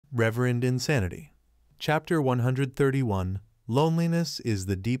Reverend Insanity. Chapter 131. Loneliness is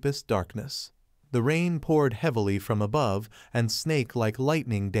the deepest darkness. The rain poured heavily from above, and snake-like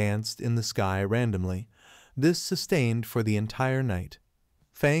lightning danced in the sky randomly. This sustained for the entire night.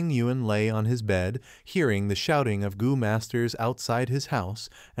 Fang Yuan lay on his bed, hearing the shouting of Gu masters outside his house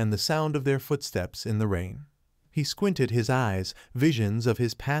and the sound of their footsteps in the rain. He squinted his eyes, visions of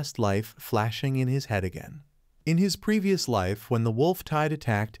his past life flashing in his head again. In his previous life, when the wolf tide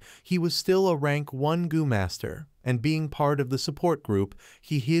attacked, he was still a rank 1 Gu master, and being part of the support group,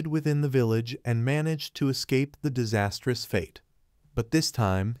 he hid within the village and managed to escape the disastrous fate. But this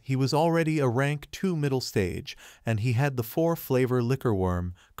time, he was already a rank 2 middle stage, and he had the 4-flavor liquor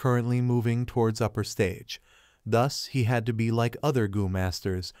worm, currently moving towards upper stage. Thus, he had to be like other Gu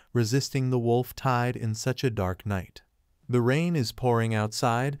masters, resisting the wolf tide in such a dark night. The rain is pouring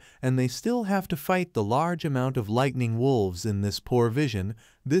outside, and they still have to fight the large amount of lightning wolves in this poor vision.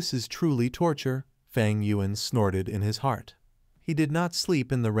 This is truly torture, Fang Yuan snorted in his heart. He did not sleep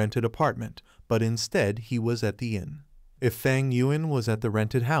in the rented apartment, but instead he was at the inn. If Fang Yuan was at the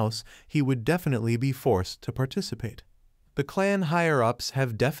rented house, he would definitely be forced to participate. The clan higher-ups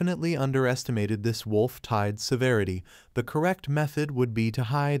have definitely underestimated this wolf tide's severity. The correct method would be to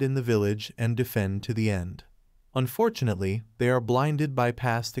hide in the village and defend to the end. Unfortunately, they are blinded by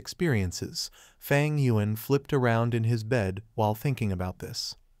past experiences. Fang Yuan flipped around in his bed while thinking about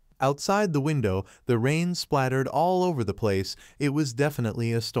this. Outside the window, the rain splattered all over the place. It was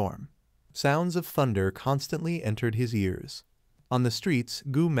definitely a storm. Sounds of thunder constantly entered his ears. On the streets,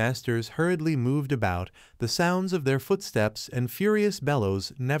 Gu masters hurriedly moved about, the sounds of their footsteps and furious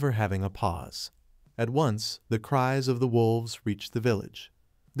bellows never having a pause. At once, the cries of the wolves reached the village.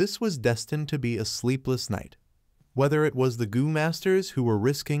 This was destined to be a sleepless night. Whether it was the Gu masters who were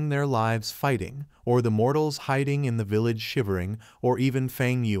risking their lives fighting, or the mortals hiding in the village shivering, or even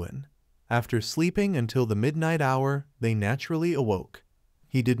Fang Yuan. After sleeping until the midnight hour, they naturally awoke.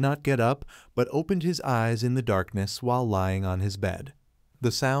 He did not get up, but opened his eyes in the darkness while lying on his bed. The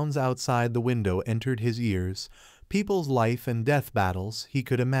sounds outside the window entered his ears, people's life and death battles he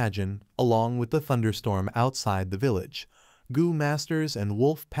could imagine, along with the thunderstorm outside the village. Gu masters and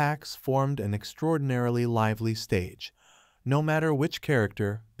wolf packs formed an extraordinarily lively stage. No matter which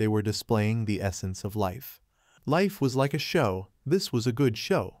character, they were displaying the essence of life. Life was like a show. This was a good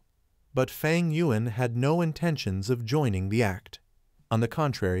show. But Fang Yuan had no intentions of joining the act. On the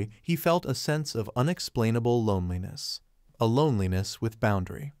contrary, he felt a sense of unexplainable loneliness. A loneliness with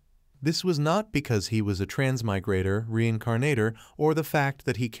boundary. This was not because he was a transmigrator, reincarnator, or the fact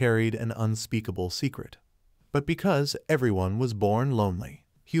that he carried an unspeakable secret. But because everyone was born lonely.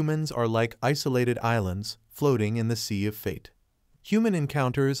 Humans are like isolated islands floating in the sea of fate. Human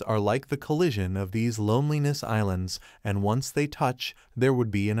encounters are like the collision of these loneliness islands, and once they touch, there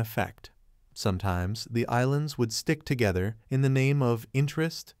would be an effect. Sometimes the islands would stick together in the name of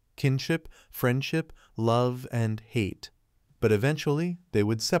interest, kinship, friendship, love, and hate. But eventually they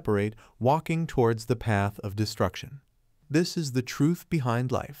would separate, walking towards the path of destruction. This is the truth behind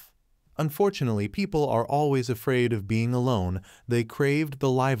life. Unfortunately, people are always afraid of being alone. They craved the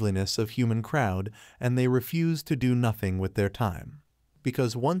liveliness of human crowd, and they refused to do nothing with their time.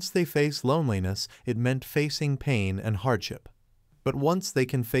 Because once they face loneliness, it meant facing pain and hardship. But once they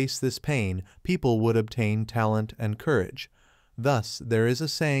can face this pain, people would obtain talent and courage. Thus, there is a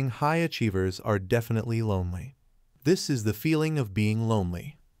saying, high achievers are definitely lonely. This is the feeling of being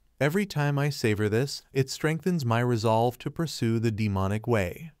lonely. Every time I savor this, it strengthens my resolve to pursue the demonic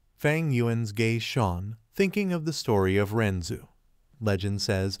way. Fang Yuan's gaze shone, thinking of the story of Renzu. Legend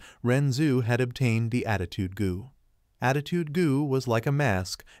says Renzu had obtained the Attitude Gu. Attitude Gu was like a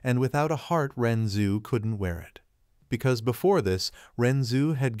mask, and without a heart Renzu couldn't wear it. Because before this,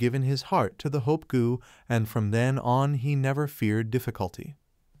 Renzu had given his heart to the Hope Gu, and from then on he never feared difficulty.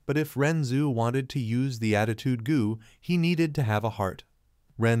 But if Renzu wanted to use the Attitude Gu, he needed to have a heart.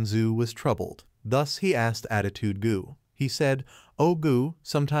 Renzu was troubled. Thus he asked Attitude Gu. He said, "O Gu,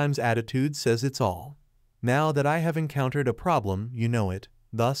 sometimes attitude says it's all. Now that I have encountered a problem, you know it.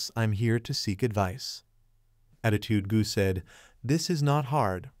 Thus I'm here to seek advice." Attitude Gu said, "This is not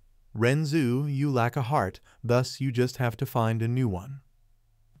hard. Renzu, you lack a heart, thus you just have to find a new one."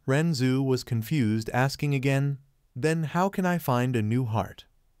 Renzu was confused, asking again, "Then how can I find a new heart?"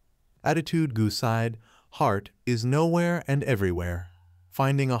 Attitude Gu sighed, "Heart is nowhere and everywhere.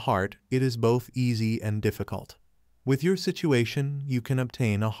 Finding a heart, it is both easy and difficult. With your situation, you can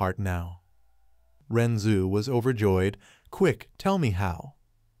obtain a heart now." Renzu was overjoyed. "Quick, tell me how."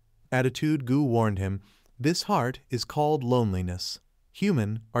 Attitude Gu warned him, "This heart is called loneliness.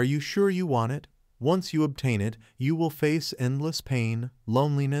 Human, are you sure you want it? Once you obtain it, you will face endless pain,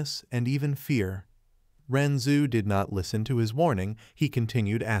 loneliness, and even fear. Renzu did not listen to his warning. He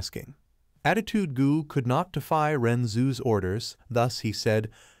continued asking. Attitude Gu could not defy Renzu's orders, thus he said,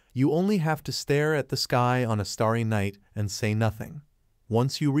 "You only have to stare at the sky on a starry night and say nothing.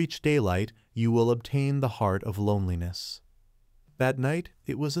 Once you reach daylight, you will obtain the heart of loneliness." That night,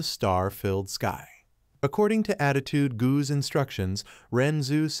 it was a star-filled sky. According to Attitude Gu's instructions,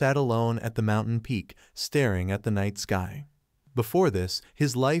 Renzu sat alone at the mountain peak, staring at the night sky. Before this,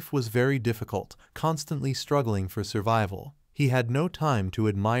 his life was very difficult, constantly struggling for survival. He had no time to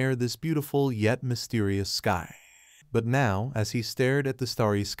admire this beautiful yet mysterious sky. But now, as he stared at the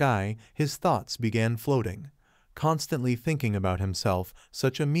starry sky, his thoughts began floating. Constantly thinking about himself,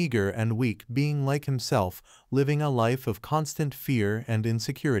 such a meager and weak being like himself, living a life of constant fear and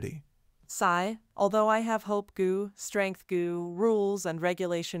insecurity. Sigh, although I have hope Gu, strength Gu, rules and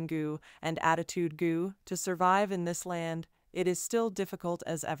regulation Gu, and attitude Gu to survive in this land, it is still difficult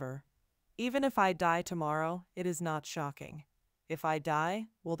as ever. Even if I die tomorrow, it is not shocking. If I die,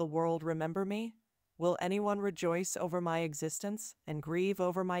 will the world remember me? Will anyone rejoice over my existence and grieve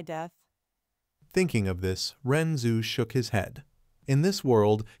over my death? Thinking of this, Renzu shook his head. In this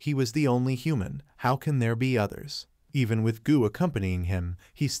world, he was the only human. How can there be others? Even with Gu accompanying him,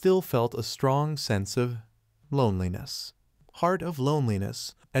 he still felt a strong sense of loneliness. Heart of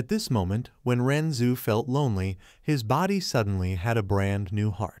loneliness. At this moment, when Renzu felt lonely, his body suddenly had a brand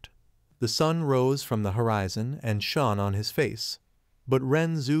new heart. The sun rose from the horizon and shone on his face. But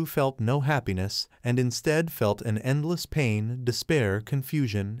Renzu felt no happiness and instead felt an endless pain, despair,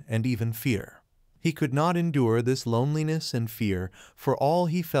 confusion, and even fear. He could not endure this loneliness and fear, for all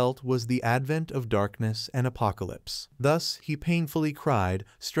he felt was the advent of darkness and apocalypse. Thus he painfully cried,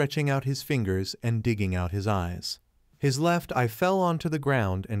 stretching out his fingers and digging out his eyes. His left eye fell onto the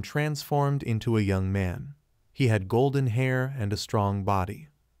ground and transformed into a young man. He had golden hair and a strong body.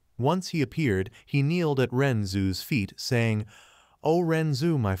 Once he appeared, he kneeled at Renzu's feet, saying, "O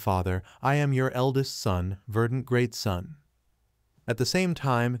Renzu, my father, I am your eldest son, verdant great son." At the same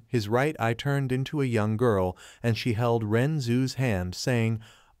time, his right eye turned into a young girl, and she held Renzu's hand, saying,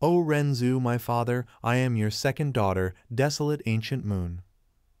 "O Renzu, my father, I am your second daughter, desolate ancient moon."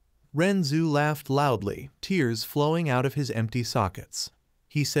 Renzu laughed loudly, tears flowing out of his empty sockets.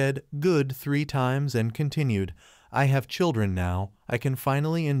 He said, "Good" 3 times and continued, "I have children now. I can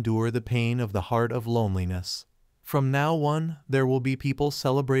finally endure the pain of the heart of loneliness. From now on, there will be people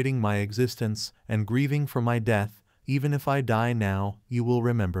celebrating my existence and grieving for my death. Even if I die now, you will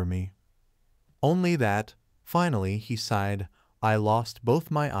remember me." Only that, finally, he sighed, "I lost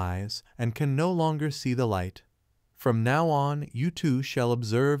both my eyes and can no longer see the light. From now on, you too shall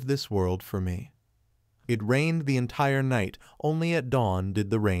observe this world for me." It rained the entire night. Only at dawn did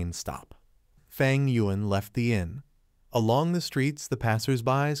the rain stop. Fang Yuan left the inn. Along the streets, the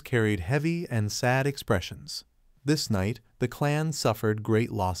passers-by carried heavy and sad expressions. This night, the clan suffered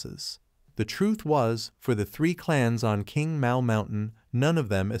great losses. The truth was, for the 3 clans on King Mao Mountain, none of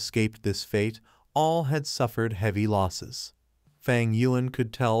them escaped this fate. All had suffered heavy losses. Fang Yuan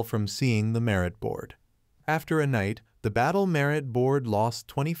could tell from seeing the merit board. After a night, the battle merit board lost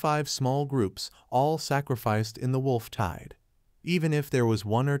 25 small groups, all sacrificed in the wolf tide. Even if there was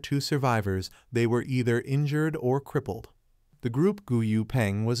 1 or 2 survivors, they were either injured or crippled. The group Gu Yu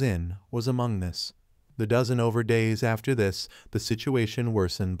Peng was in was among this. The dozen over days after this, the situation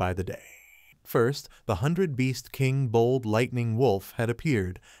worsened by the day. First, the 100-beast king Bold Lightning Wolf had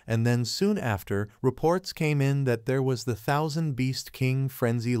appeared, and then soon after, reports came in that there was the 1,000-beast king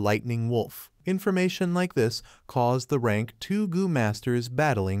Frenzy Lightning Wolf. Information like this caused the rank 2 Gu masters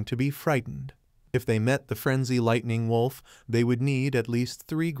battling to be frightened. If they met the Frenzy Lightning Wolf, they would need at least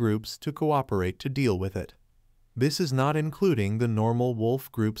 3 groups to cooperate to deal with it. This is not including the normal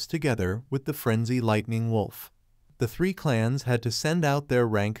wolf groups together with the Frenzy Lightning Wolf. The 3 clans had to send out their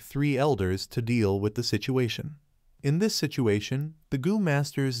rank 3 elders to deal with the situation. In this situation, the Gu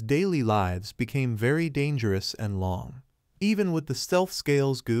masters' daily lives became very dangerous and long. Even with the stealth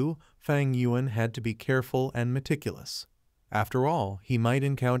scales Gu, Fang Yuan had to be careful and meticulous. After all, he might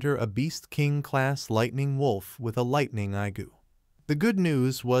encounter a Beast King class Lightning Wolf with a Lightning Eye Gu. The good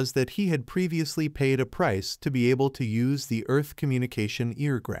news was that he had previously paid a price to be able to use the Earth Communication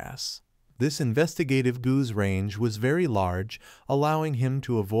Eargrass. This investigative Gu's range was very large, allowing him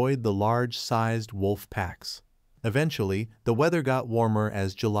to avoid the large-sized wolf packs. Eventually, the weather got warmer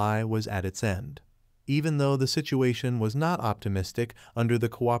as July was at its end. Even though the situation was not optimistic, under the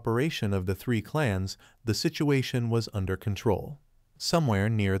cooperation of the 3 clans, the situation was under control, somewhere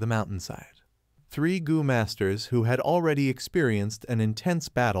near the mountainside. 3 goo masters who had already experienced an intense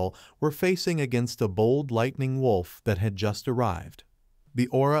battle were facing against a bold lightning wolf that had just arrived. The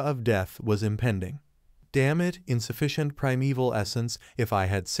aura of death was impending. Damn it, insufficient primeval essence. If I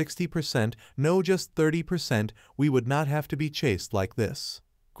had 60%, no, just 30%, we would not have to be chased like this.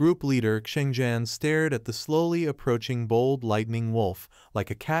 Group leader Xianxia stared at the slowly approaching bold lightning wolf. Like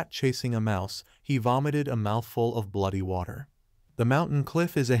a cat chasing a mouse, he vomited a mouthful of bloody water. The mountain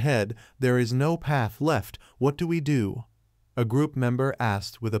cliff is ahead. There is no path left. What do we do? A group member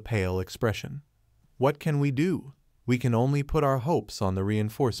asked with a pale expression. What can we do? We can only put our hopes on the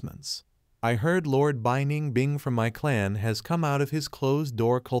reinforcements. I heard Lord Baining Bing from my clan has come out of his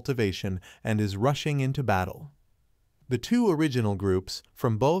closed-door cultivation and is rushing into battle. The 2 original groups,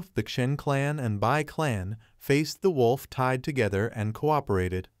 from both the Xian clan and Bai clan, faced the wolf tied together and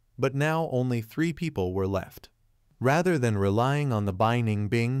cooperated, but now only 3 people were left. Rather than relying on the Baining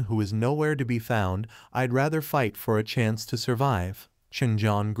Bing, who is nowhere to be found, I'd rather fight for a chance to survive.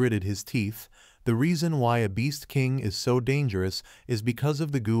 Xianxia gritted his teeth. The reason why a beast king is so dangerous is because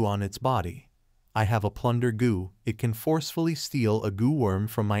of the goo on its body. I have a plunder goo. It can forcefully steal a goo worm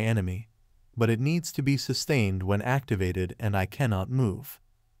from my enemy, but it needs to be sustained when activated and I cannot move.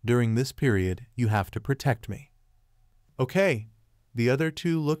 During this period, you have to protect me. Okay. The other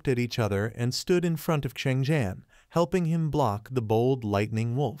 2 looked at each other and stood in front of Xianxia, helping him block the bold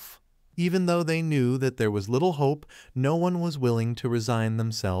lightning wolf. Even though they knew that there was little hope, no one was willing to resign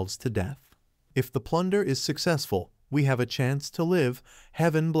themselves to death. If the plunder is successful, we have a chance to live.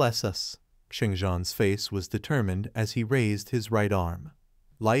 Heaven bless us. Xianxia's face was determined as he raised his right arm.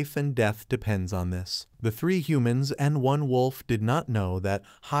 Life and death depends on this. The 3 humans and 1 wolf did not know that,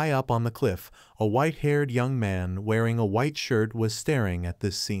 high up on the cliff, a white-haired young man wearing a white shirt was staring at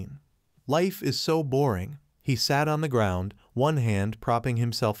this scene. Life is so boring. He sat on the ground, one hand propping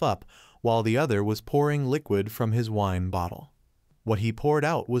himself up, while the other was pouring liquid from his wine bottle. What he poured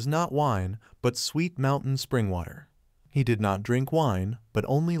out was not wine, but sweet mountain spring water. He did not drink wine, but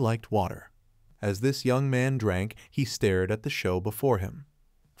only liked water. As this young man drank, he stared at the show before him.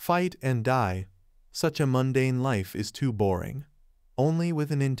 Fight and die. Such a mundane life is too boring. Only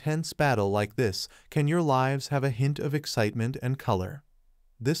with an intense battle like this can your lives have a hint of excitement and color.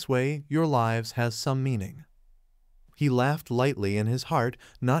 This way, your lives has some meaning. He laughed lightly in his heart,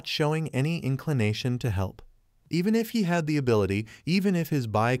 not showing any inclination to help. Even if he had the ability, even if his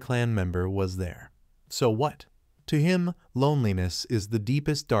Bai clan member was there. So what? To him, loneliness is the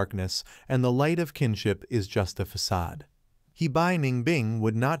deepest darkness, and the light of kinship is just a facade. He Baining Bing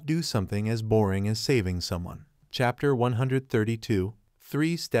would not do something as boring as saving someone. Chapter 132,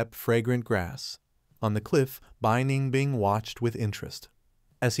 3-Step Fragrant Grass. On the cliff, Baining Bing watched with interest.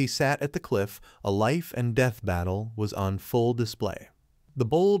 As he sat at the cliff, a life and death battle was on full display. The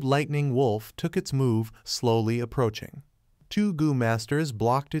bold lightning wolf took its move, slowly approaching. 2 goo masters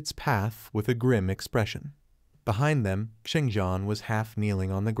blocked its path with a grim expression. Behind them, Xianxia was half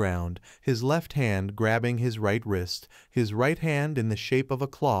kneeling on the ground, his left hand grabbing his right wrist, his right hand in the shape of a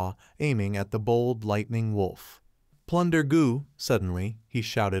claw, aiming at the bold lightning wolf. Plunder goo! Suddenly, he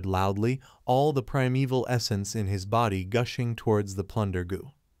shouted loudly, all the primeval essence in his body gushing towards the plunder goo.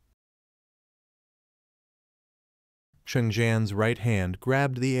 Xianxia's right hand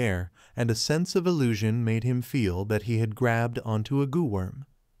grabbed the air, and a sense of illusion made him feel that he had grabbed onto a goo worm.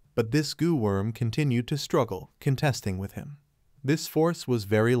 But this goo worm continued to struggle, contesting with him. This force was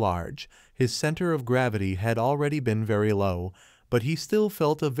very large. His center of gravity had already been very low, but he still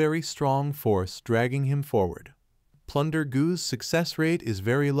felt a very strong force dragging him forward. Plunder goo's success rate is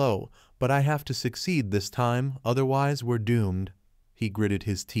very low, but I have to succeed this time, otherwise we're doomed. He gritted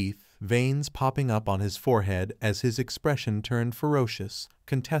his teeth, veins popping up on his forehead as his expression turned ferocious,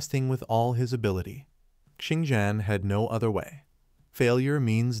 contesting with all his ability. Xianxia had no other way. Failure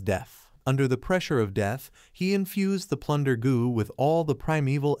means death. Under the pressure of death, he infused the plunder goo with all the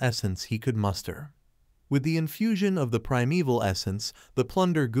primeval essence he could muster. With the infusion of the primeval essence, the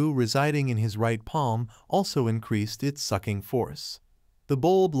plunder goo residing in his right palm also increased its sucking force. The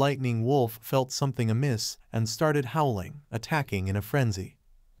bold lightning wolf felt something amiss and started howling, attacking in a frenzy.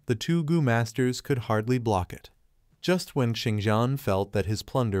 The 2 goo masters could hardly block it. Just when Xianxia felt that his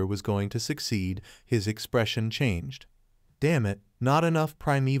plunder was going to succeed, his expression changed. Damn it, not enough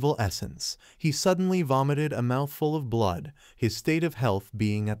primeval essence. He suddenly vomited a mouthful of blood, his state of health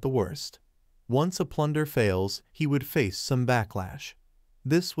being at the worst. Once a plunder fails, he would face some backlash.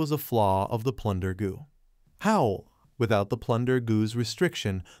 This was a flaw of the plunder goo. Howl! Without the plunder goo's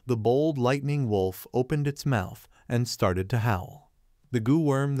restriction, the bold lightning wolf opened its mouth and started to howl. The goo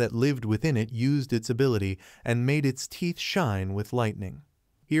worm that lived within it used its ability and made its teeth shine with lightning.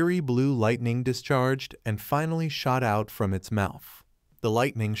 eerie blue lightning discharged and finally shot out from its mouth. The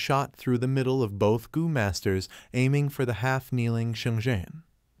lightning shot through the middle of both Gu masters, aiming for the half-kneeling Zhen.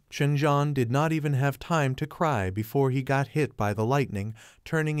 Zhen did not even have time to cry before he got hit by the lightning,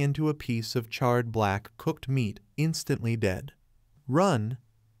 turning into a piece of charred black cooked meat, instantly dead. Run!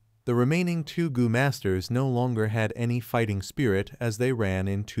 The remaining two Gu masters no longer had any fighting spirit as they ran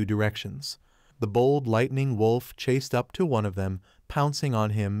in two directions. The bold lightning wolf chased up to one of them, pouncing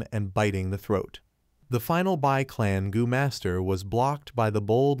on him and biting the throat. The final Bai clan Gu master was blocked by the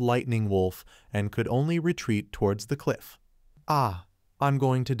bold lightning wolf and could only retreat towards the cliff. "Ah, I'm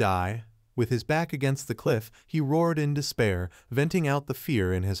going to die." With his back against the cliff, he roared in despair, venting out the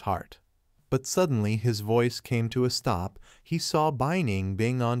fear in his heart. But suddenly his voice came to a stop. He saw Bai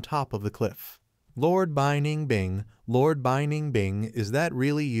Ningbing on top of the cliff. "Lord Bai Ningbing, Lord Bai Ningbing, is that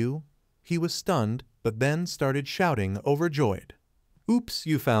really you?" He was stunned, but then started shouting, overjoyed. "Oops,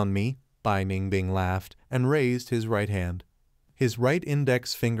 you found me," Bai Ningbing laughed and raised his right hand. His right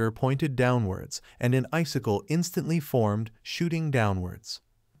index finger pointed downwards, and an icicle instantly formed, shooting downwards.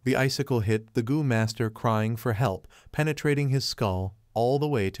 The icicle hit the Gu master crying for help, penetrating his skull all the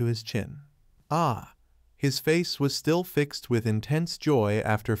way to his chin. Ah! His face was still fixed with intense joy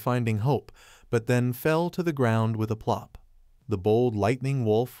after finding hope, but then fell to the ground with a plop. The bold lightning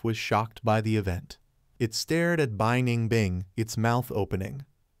wolf was shocked by the event. It stared at Bai Ningbing, its mouth opening.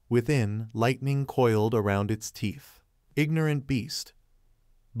 Within, lightning coiled around its teeth. Ignorant beast.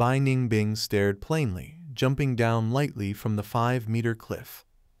 Bai Ningbing stared plainly, jumping down lightly from the 5-meter cliff.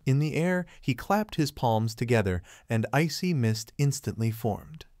 In the air, he clapped his palms together, and icy mist instantly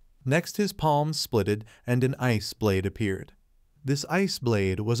formed. Next his palms splitted, and an ice blade appeared. This ice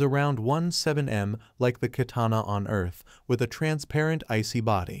blade was around 17 m like the katana on Earth, with a transparent icy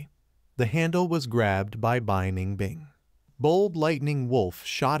body. The handle was grabbed by Bai Ningbing. Bold lightning wolf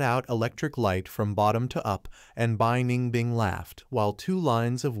shot out electric light from bottom to up, and Bai Ningbing laughed, while 2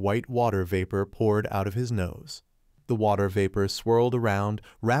 lines of white water vapor poured out of his nose. The water vapor swirled around,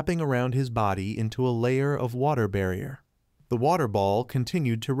 wrapping around his body into a layer of water barrier. The water ball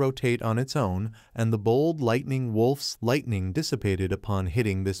continued to rotate on its own, and the bold lightning wolf's lightning dissipated upon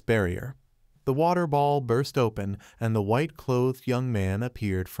hitting this barrier. The water ball burst open, and the white-clothed young man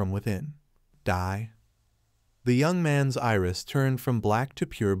appeared from within. "Die." The young man's iris turned from black to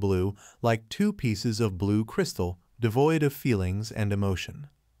pure blue, like 2 pieces of blue crystal, devoid of feelings and emotion.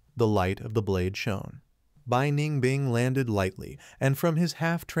 The light of the blade shone. Bai Ningbing landed lightly, and from his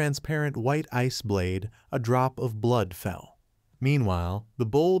half-transparent white ice blade, a drop of blood fell. Meanwhile, the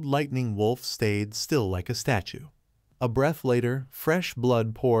bold lightning wolf stayed still like a statue. A breath later, fresh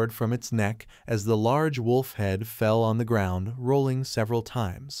blood poured from its neck as the large wolf head fell on the ground, rolling several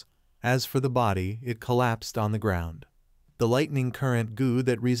times. As for the body, it collapsed on the ground. The lightning current Gu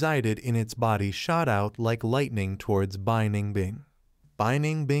that resided in its body shot out like lightning towards Bai Ningbing. Bai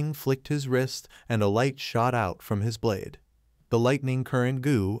Ningbing flicked his wrist, and a light shot out from his blade. The lightning current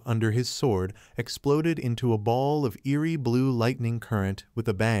Gu, under his sword, exploded into a ball of eerie blue lightning current with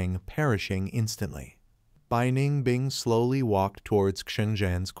a bang, perishing instantly. Bai Ningbing slowly walked towards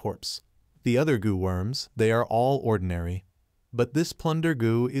Zhen's corpse. The other Gu worms, they are all ordinary. But this plunder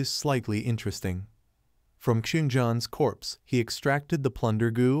Gu is slightly interesting. From Zhen's corpse, he extracted the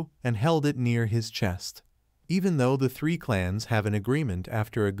plunder Gu and held it near his chest. Even though the 3 clans have an agreement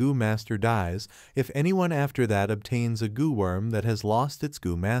after a Gu master dies, if anyone after that obtains a Gu worm that has lost its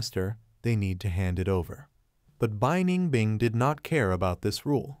Gu master, they need to hand it over. But Bai Ningbing did not care about this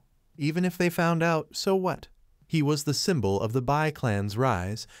rule. Even if they found out, so what? He was the symbol of the Bai clan's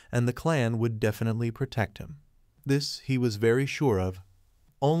rise, and the clan would definitely protect him. This he was very sure of.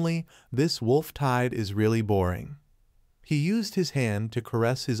 Only, this wolf tide is really boring. He used his hand to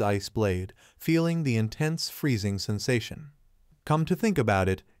caress his ice blade, feeling the intense freezing sensation. Come to think about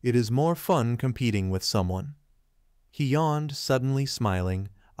it, it is more fun competing with someone. He yawned, suddenly smiling.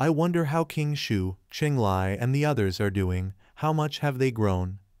 I wonder how King Shu, Qinglai, and the others are doing. How much have they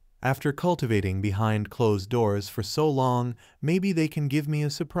grown? After cultivating behind closed doors for so long, maybe they can give me a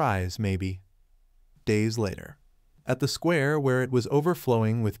surprise, maybe. Days later. At the square where it was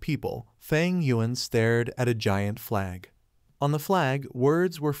overflowing with people, Fang Yuan stared at a giant flag. On the flag,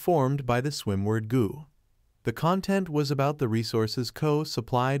 words were formed by the swimword Gu. The content was about the resources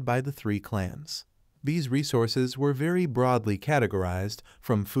supplied by the 3 clans. These resources were very broadly categorized,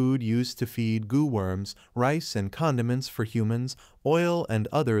 from food used to feed Gu worms, rice and condiments for humans, oil and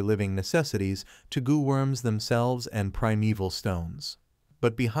other living necessities, to Gu worms themselves and primeval stones.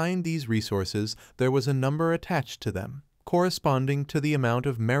 But behind these resources there was a number attached to them, corresponding to the amount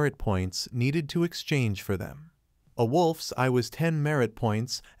of merit points needed to exchange for them. A wolf's eye was 10 merit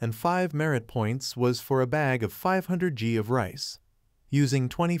points, and 5 merit points was for a bag of 500 g of rice. Using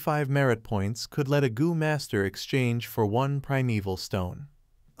 25 merit points could let a Gu master exchange for 1 primeval stone.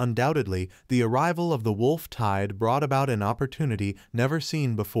 Undoubtedly, the arrival of the wolf tide brought about an opportunity never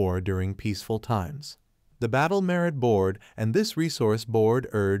seen before during peaceful times. The Battle Merit Board and this Resource Board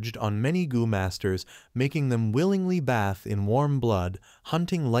urged on many Gu masters, making them willingly bath in warm blood,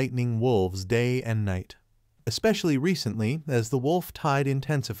 hunting lightning wolves day and night. Especially recently, as the wolf tide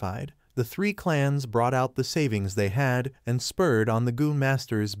intensified, the 3 clans brought out the savings they had and spurred on the Gu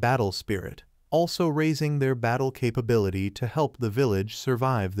masters' battle spirit, also raising their battle capability to help the village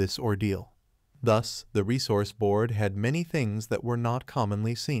survive this ordeal. Thus, the Resource Board had many things that were not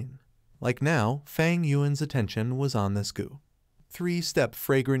commonly seen. Like now, Fang Yuan's attention was on this Gu. 3-step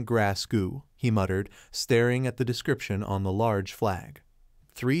fragrant grass Gu, he muttered, staring at the description on the large flag.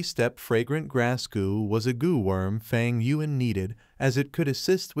 3-step fragrant grass Gu was a Gu worm Fang Yuan needed, as it could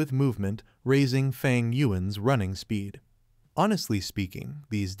assist with movement, raising Fang Yuan's running speed. Honestly speaking,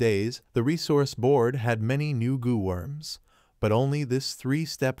 these days, the Resource Board had many new Gu worms, but only this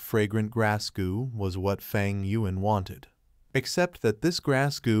 3-step fragrant grass Gu was what Fang Yuan wanted. Except that this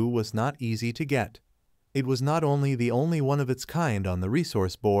grass Gu was not easy to get. It was not only the only one of its kind on the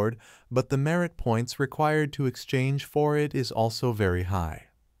Resource Board, but the merit points required to exchange for it is also very high.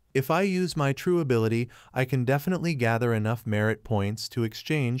 If I use my true ability, I can definitely gather enough merit points to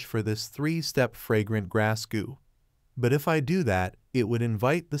exchange for this 3-step fragrant grass Gu. But if I do that, it would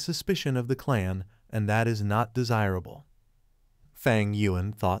invite the suspicion of the clan, and that is not desirable. Fang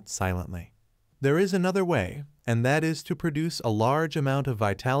Yuan thought silently. There is another way, and that is to produce a large amount of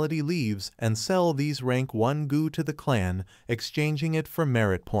vitality leaves and sell these rank 1 Gu to the clan, exchanging it for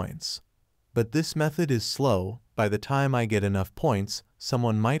merit points. But this method is slow. By the time I get enough points,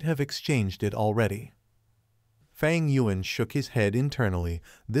 someone might have exchanged it already. Fang Yuan shook his head internally.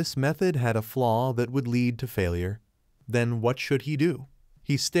 This method had a flaw that would lead to failure. Then what should he do?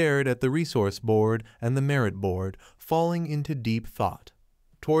 He stared at the Resource Board and the Merit Board, falling into deep thought.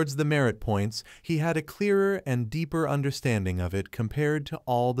 Towards the merit points, he had a clearer and deeper understanding of it compared to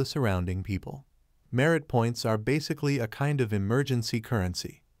all the surrounding people. Merit points are basically a kind of emergency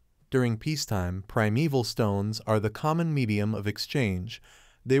currency. During peacetime, primeval stones are the common medium of exchange.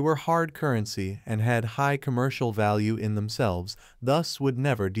 They were hard currency and had high commercial value in themselves, thus would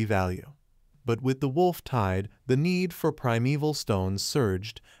never devalue. But with the wolf tide, the need for primeval stones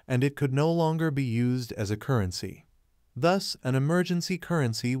surged, and it could no longer be used as a currency. Thus, an emergency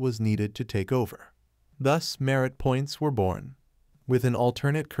currency was needed to take over. Thus, merit points were born. With an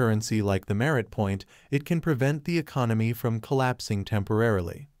alternate currency like the merit point, it can prevent the economy from collapsing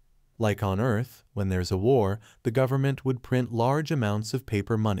temporarily. Like on Earth, when there's a war, the government would print large amounts of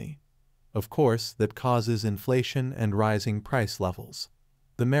paper money. Of course, that causes inflation and rising price levels.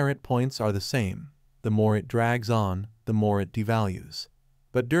 The merit points are the same. The more it drags on, the more it devalues.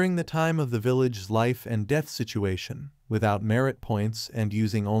 But during the time of the village's life and death situation, without merit points and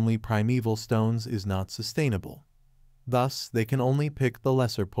using only primeval stones is not sustainable. Thus, they can only pick the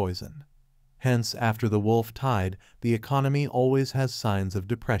lesser poison. Hence, after the wolf tide, the economy always has signs of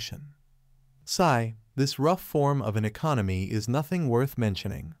depression. Sigh, this rough form of an economy is nothing worth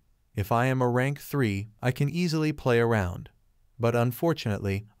mentioning. If I am a rank 3, I can easily play around. But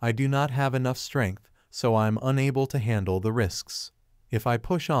unfortunately, I do not have enough strength, so I am unable to handle the risks. If I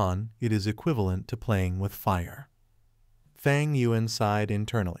push on, it is equivalent to playing with fire. Fang Yuan sighed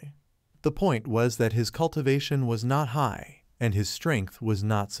internally. The point was that his cultivation was not high, and his strength was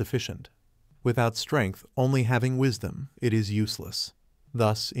not sufficient. Without strength, only having wisdom, it is useless.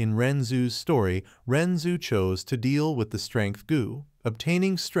 Thus, in Renzu's story, Renzu chose to deal with the strength Gu,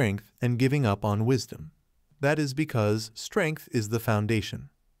 obtaining strength and giving up on wisdom. That is because strength is the foundation.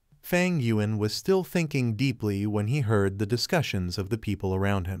 Fang Yuan was still thinking deeply when he heard the discussions of the people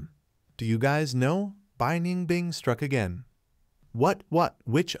around him. Do you guys know? Bai Ningbing struck again.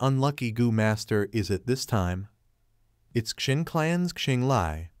 Which unlucky Gu master is it this time? It's Xin Clan's Xing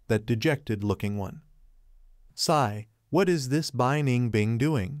Lai, that dejected-looking one. Sigh, what is this Bai Ningbing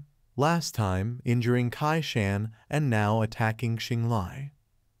doing? Last time, injuring Kai Shan, and now attacking Xing Lai.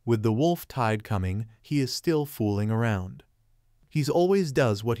 With the wolf tide coming, he is still fooling around. He always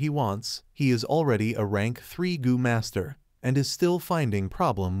does what he wants. He is already a rank 3 Gu master, and is still finding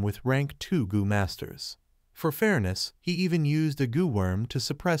problem with rank 2 Gu masters. For fairness, he even used a Gu worm to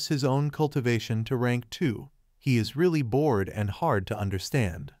suppress his own cultivation to rank 2. He is really bored and hard to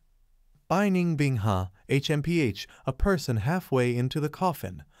understand. Bai Ningbing HMPH, a person halfway into the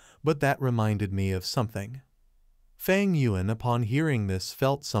coffin, but that reminded me of something. Fang Yuan, upon hearing this,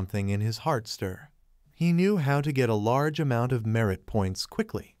 felt something in his heart stir. He knew how to get a large amount of merit points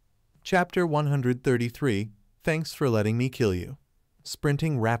quickly. Chapter 133. Thanks for letting me kill you.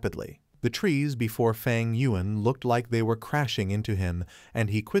 Sprinting rapidly, the trees before Fang Yuan looked like they were crashing into him, and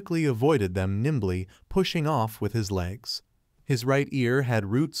he quickly avoided them nimbly, pushing off with his legs. His right ear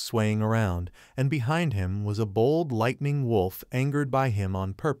had roots swaying around, and behind him was a bold lightning wolf angered by him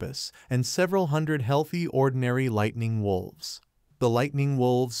on purpose, and several hundred healthy ordinary lightning wolves. The lightning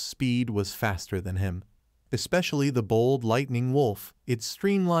wolf's speed was faster than him. Especially the bold lightning wolf, its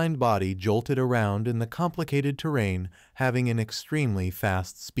streamlined body jolted around in the complicated terrain, having an extremely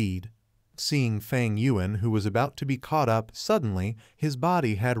fast speed. Seeing Fang Yuan, who was about to be caught up, suddenly his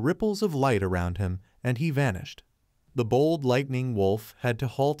body had ripples of light around him, and he vanished. The bold lightning wolf had to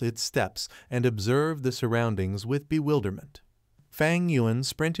halt its steps and observe the surroundings with bewilderment. Fang Yuan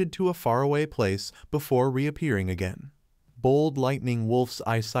sprinted to a faraway place before reappearing again. Bold lightning wolf's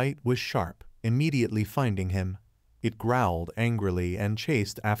eyesight was sharp, immediately finding him. It growled angrily and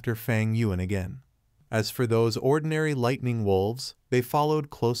chased after Fang Yuan again. As for those ordinary lightning wolves, they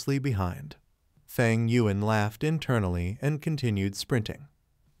followed closely behind. Fang Yuan laughed internally and continued sprinting.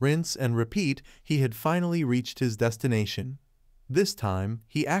 Rinse and repeat, he had finally reached his destination. This time,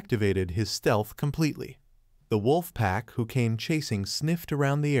 he activated his stealth completely. The wolf pack who came chasing sniffed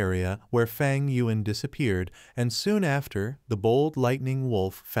around the area where Fang Yuan disappeared, and soon after, the bold lightning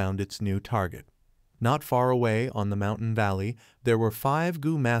wolf found its new target. Not far away on the mountain valley, there were 5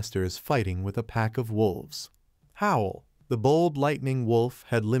 Gu masters fighting with a pack of wolves. Howl! The bold lightning wolf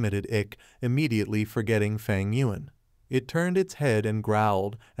had limited ik, immediately forgetting Fang Yuan. It turned its head and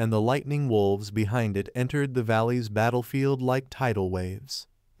growled, and the lightning wolves behind it entered the valley's battlefield like tidal waves.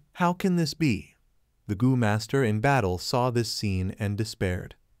 How can this be? The Gu master in battle saw this scene and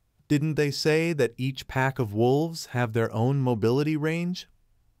despaired. Didn't they say that each pack of wolves have their own mobility range?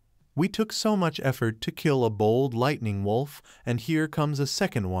 We took so much effort to kill a bold lightning wolf, and here comes a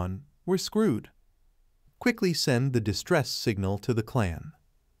second one. We're screwed. Quickly send the distress signal to the clan.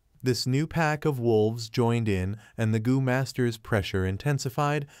 This new pack of wolves joined in, and the Gu master's pressure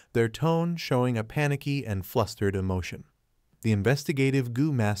intensified, their tone showing a panicky and flustered emotion. The investigative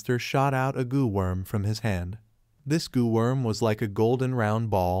Gu master shot out a Gu worm from his hand. This Gu worm was like a golden round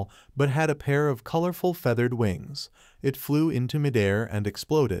ball, but had a pair of colorful feathered wings. It flew into midair and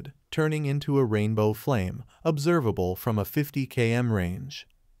exploded, turning into a rainbow flame, observable from a 50 km range.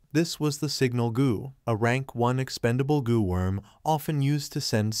 This was the Signal Gu, a rank 1 expendable Gu worm often used to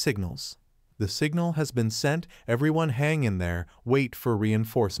send signals. The signal has been sent, everyone hang in there, wait for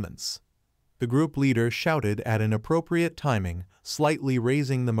reinforcements. The group leader shouted at an appropriate timing, slightly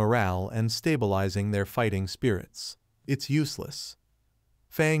raising the morale and stabilizing their fighting spirits. It's useless.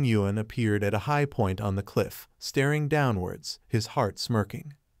 Fang Yuan appeared at a high point on the cliff, staring downwards, his heart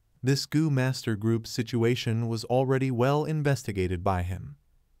smirking. This Gu master group's situation was already well investigated by him.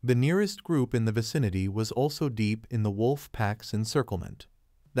 The nearest group in the vicinity was also deep in the wolf pack's encirclement.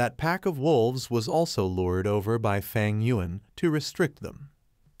 That pack of wolves was also lured over by Fang Yuan to restrict them.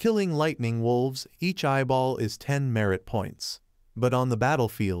 Killing lightning wolves, each eyeball is 10 merit points. But on the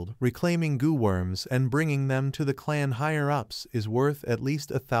battlefield, reclaiming Gu worms and bringing them to the clan higher-ups is worth at least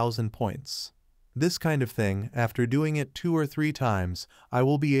 1,000 points. This kind of thing, after doing it 2 or 3 times, I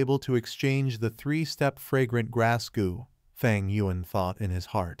will be able to exchange the 3-step fragrant grass Gu, Fang Yuan thought in his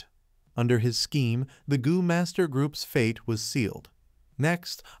heart. Under his scheme, the Gu master group's fate was sealed.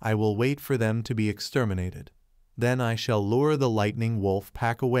 Next, I will wait for them to be exterminated. Then I shall lure the lightning wolf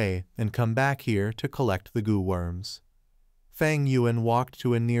pack away and come back here to collect the Gu worms. Fang Yuan walked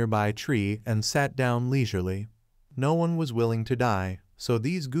to a nearby tree and sat down leisurely. No one was willing to die, so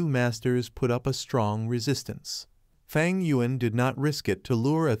these Gu masters put up a strong resistance. Fang Yuan did not risk it to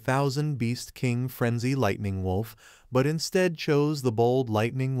lure 1,000 Beast King Frenzy Lightning Wolf, but instead chose the bold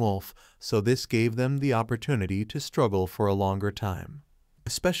Lightning Wolf, so this gave them the opportunity to struggle for a longer time.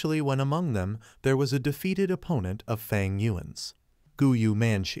 Especially when among them there was a defeated opponent of Fang Yuan's, Gu Yu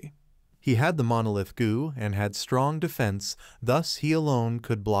Manshi. He had the monolith Gu and had strong defense, thus he alone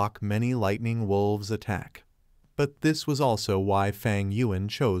could block many lightning wolves' attack. But this was also why Fang Yuan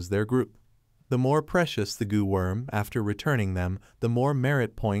chose their group. The more precious the Gu worm, after returning them, the more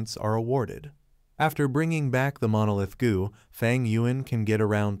merit points are awarded. After bringing back the monolith Gu, Fang Yuan can get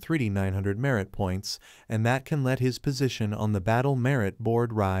around 3,900 merit points, and that can let his position on the battle merit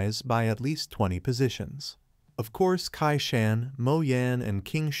board rise by at least 20 positions. Of course, Kai Shan, Mo Yan, and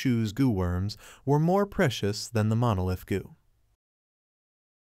King Shu's Gu worms were more precious than the monolith Gu.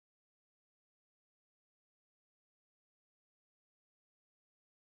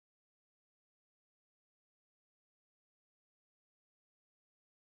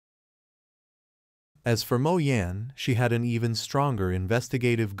 As for Mo Yan, she had an even stronger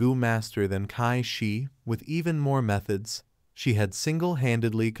investigative Gu master than Kai Shi, with even more methods. She had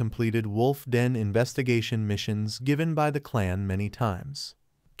single-handedly completed wolf den investigation missions given by the clan many times.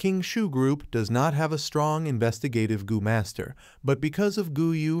 King Shu Group does not have a strong investigative Gu master, but because of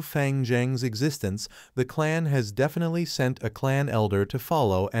Gu Yu Fang Zheng's existence, the clan has definitely sent a clan elder to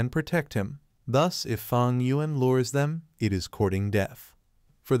follow and protect him. Thus, if Fang Yuan lures them, it is courting death.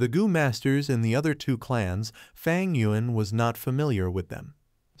 For the Gu masters in the other two clans, Fang Yuan was not familiar with them.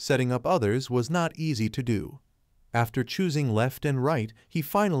 Setting up others was not easy to do. After choosing left and right, he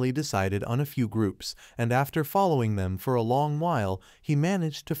finally decided on a few groups, and after following them for a long while, he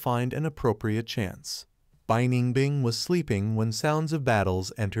managed to find an appropriate chance. Bai Ningbing was sleeping when sounds of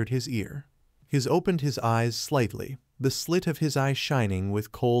battles entered his ear. He opened his eyes slightly, the slit of his eye shining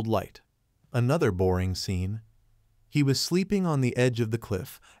with cold light. Another boring scene. He was sleeping on the edge of the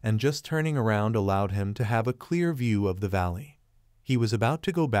cliff, and just turning around allowed him to have a clear view of the valley. He was about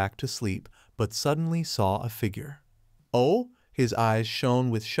to go back to sleep, but suddenly saw a figure. Oh! His eyes shone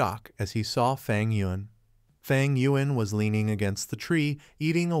with shock as he saw Fang Yuan. Fang Yuan was leaning against the tree,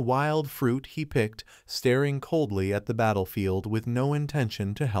 eating a wild fruit he picked, staring coldly at the battlefield with no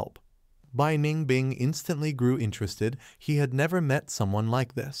intention to help. Bai Ningbing instantly grew interested. He had never met someone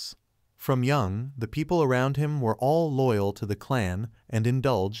like this. From young, the people around him were all loyal to the clan and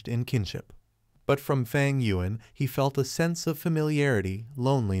indulged in kinship. But from Fang Yuan, he felt a sense of familiarity,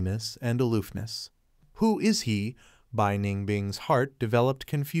 loneliness, and aloofness. Who is he? Bai Ningbing's heart developed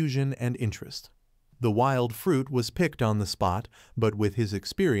confusion and interest. The wild fruit was picked on the spot, but with his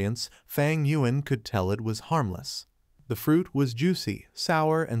experience, Fang Yuan could tell it was harmless. The fruit was juicy,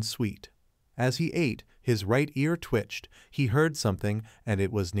 sour, and sweet. As he ate, his right ear twitched. He heard something, and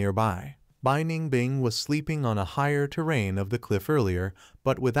it was nearby. Bai Ningbing was sleeping on a higher terrain of the cliff earlier,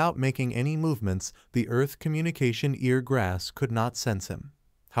 but without making any movements, the earth communication ear grass could not sense him.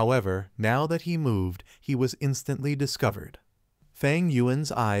 However, now that he moved, he was instantly discovered. Fang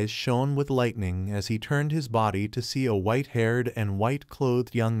Yuan's eyes shone with lightning as he turned his body to see a white-haired and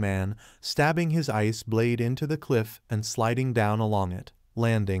white-clothed young man stabbing his ice blade into the cliff and sliding down along it,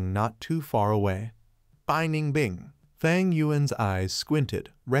 landing not too far away. Bai Ningbing. Fang Yuan's eyes squinted,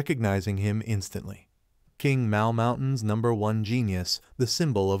 recognizing him instantly. King Mao Mountain's #1 genius, the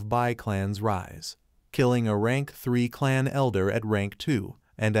symbol of Bai clan's rise. Killing a rank 3 clan elder at rank 2.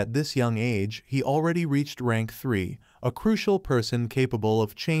 And at this young age, he already reached rank 3, a crucial person capable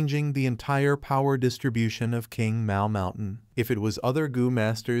of changing the entire power distribution of King Mao Mountain. If it was other Gu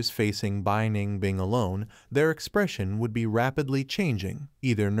masters facing Bai Ningbing alone, their expression would be rapidly changing,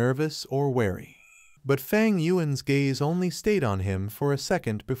 either nervous or wary. But Fang Yuan's gaze only stayed on him for a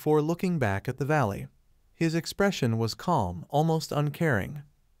second before looking back at the valley. His expression was calm, almost uncaring.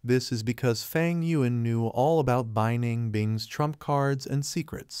 This is because Fang Yuan knew all about Bai Ningbing's trump cards and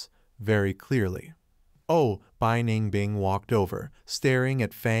secrets, very clearly. Oh! Bai Ningbing walked over, staring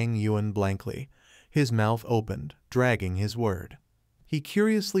at Fang Yuan blankly. His mouth opened, dragging his word. He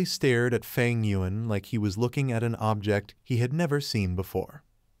curiously stared at Fang Yuan like he was looking at an object he had never seen before.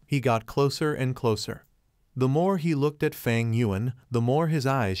 He got closer and closer. The more he looked at Fang Yuan, the more his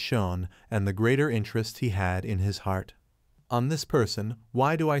eyes shone, and the greater interest he had in his heart. On this person,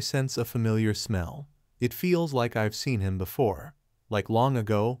 why do I sense a familiar smell? It feels like I've seen him before. Like long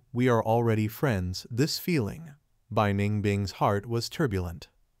ago, we are already friends, this feeling. Bai Ningbing's heart was turbulent.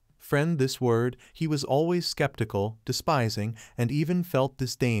 Friend, this word, he was always skeptical, despising, and even felt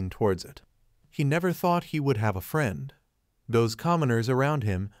disdain towards it. He never thought he would have a friend. Those commoners around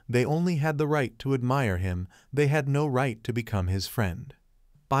him, they only had the right to admire him, they had no right to become his friend.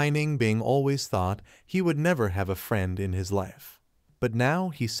 Bai Ningbing always thought he would never have a friend in his life. But now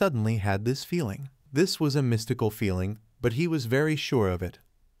he suddenly had this feeling. This was a mystical feeling, but he was very sure of it.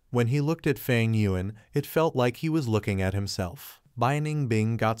 When he looked at Fang Yuan, it felt like he was looking at himself. Bai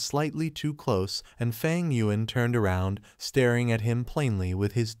Ningbing got slightly too close, and Fang Yuan turned around, staring at him plainly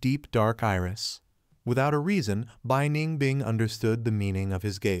with his deep dark iris. Without a reason, Bai Ningbing understood the meaning of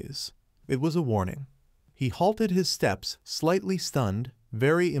his gaze. It was a warning. He halted his steps, slightly stunned,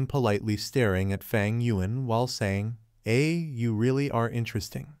 very impolitely staring at Fang Yuan while saying, you really are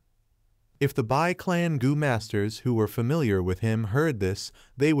interesting." If the Bai clan Gu masters who were familiar with him heard this,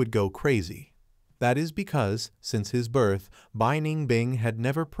 they would go crazy. That is because, since his birth, Bai Ningbing had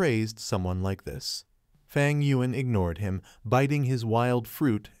never praised someone like this. Fang Yuan ignored him, biting his wild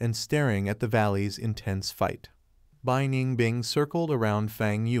fruit and staring at the valley's intense fight. Bai Ningbing circled around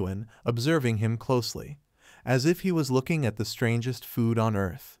Fang Yuan, observing him closely, as if he was looking at the strangest food on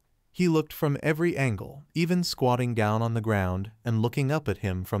earth. He looked from every angle, even squatting down on the ground and looking up at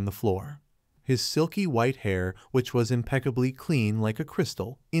him from the floor. His silky white hair, which was impeccably clean like a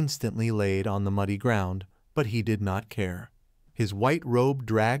crystal, instantly laid on the muddy ground, but he did not care. His white robe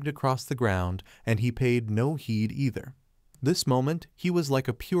dragged across the ground, and he paid no heed either. This moment he was like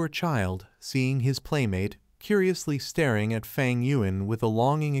a pure child, seeing his playmate, curiously staring at Fang Yuan with a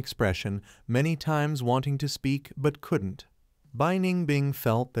longing expression, many times wanting to speak but couldn't. Bai Ningbing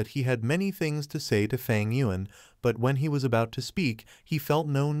felt that he had many things to say to Fang Yuan, but when he was about to speak, he felt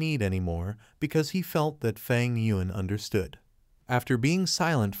no need anymore, because he felt that Fang Yuan understood. After being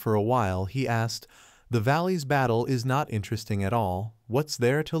silent for a while, he asked, "The valley's battle is not interesting at all. What's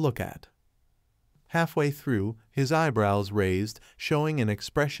there to look at?" Halfway through, his eyebrows raised, showing an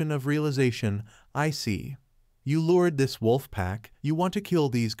expression of realization. "I see. You lured this wolf pack, you want to kill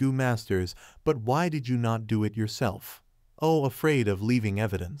these Gu masters, but why did you not do it yourself? Oh, afraid of leaving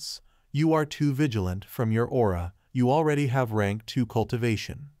evidence. You are too vigilant from your aura, you already have rank 2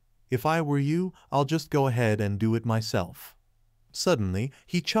 cultivation. If I were you, I'll just go ahead and do it myself." Suddenly,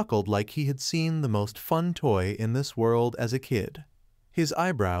 he chuckled like he had seen the most fun toy in this world as a kid. His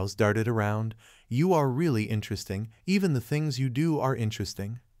eyebrows darted around. "You are really interesting, even the things you do are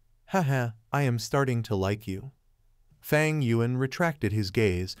interesting. Haha, I am starting to like you." Fang Yuan retracted his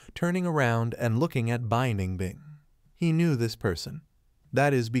gaze, turning around and looking at Bai Ningbing. He knew this person.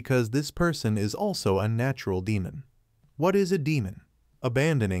 That is because this person is also a natural demon. What is a demon?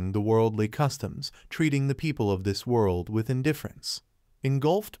 Abandoning the worldly customs, treating the people of this world with indifference.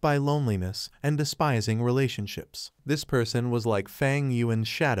 Engulfed by loneliness and despising relationships. This person was like Fang Yuan's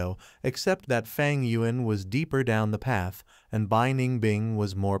shadow, except that Fang Yuan was deeper down the path and Bai Ningbing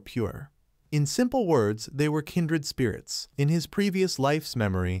was more pure. In simple words, they were kindred spirits. In his previous life's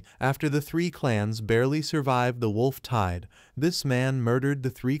memory, after the 3 clans barely survived the wolf tide, this man murdered the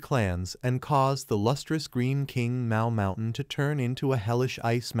 3 clans and caused the lustrous green King Mao Mountain to turn into a hellish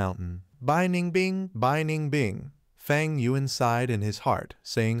ice mountain. Bai Ningbing, Bai Ningbing. Fang Yuan sighed in his heart,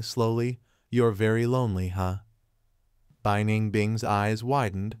 saying slowly, "You're very lonely, huh?" Bai Ningbing's eyes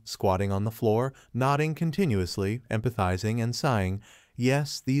widened, squatting on the floor, nodding continuously, empathizing and sighing.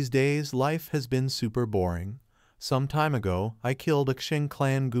 "Yes, these days life has been super boring. Some time ago, I killed a Xing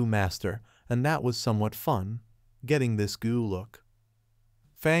clan Gu master, and that was somewhat fun, getting this Gu look."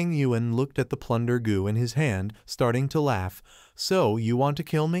 Fang Yuan looked at the plunder Gu in his hand, starting to laugh. "So, you want to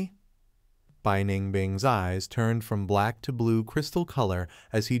kill me?" Bai Ningbing's eyes turned from black to blue crystal color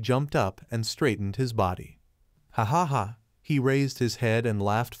as he jumped up and straightened his body. "Ha ha ha!" He raised his head and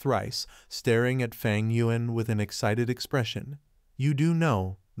laughed thrice, staring at Fang Yuan with an excited expression. "You do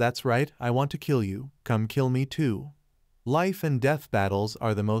know, that's right, I want to kill you. Come kill me too. Life and death battles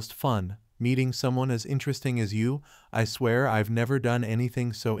are the most fun. Meeting someone as interesting as you, I swear I've never done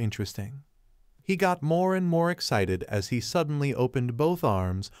anything so interesting." He got more and more excited as he suddenly opened both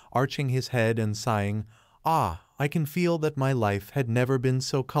arms, arching his head and sighing, "Ah, I can feel that my life had never been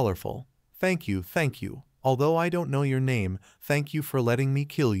so colorful. Thank you, thank you. Although I don't know your name, thank you for letting me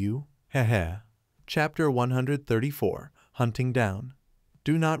kill you. Heh." Chapter 134. Hunting Down.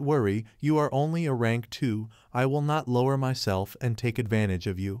 "Do not worry, you are only a rank 2. I will not lower myself and take advantage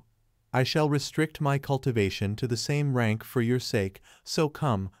of you. I shall restrict my cultivation to the same rank for your sake, so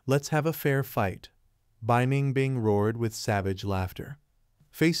come, let's have a fair fight." Bai Ningbing roared with savage laughter.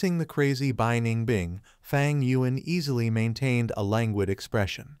 Facing the crazy Bai Ningbing, Fang Yuan easily maintained a languid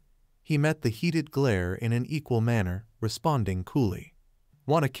expression. He met the heated glare in an equal manner, responding coolly.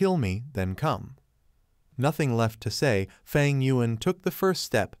 "Want to kill me? Then come." Nothing left to say, Fang Yuan took the first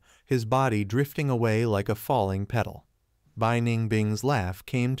step, his body drifting away like a falling petal. Bai Ningbing's laugh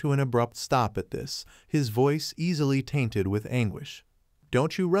came to an abrupt stop at this, his voice easily tainted with anguish.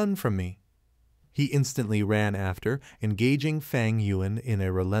 "Don't you run from me." He instantly ran after, engaging Fang Yuan in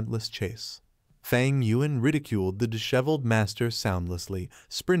a relentless chase. Fang Yuan ridiculed the disheveled master soundlessly,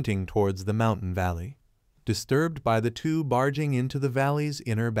 sprinting towards the mountain valley. Disturbed by the 2 barging into the valley's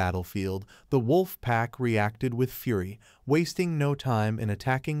inner battlefield, the wolf pack reacted with fury, wasting no time in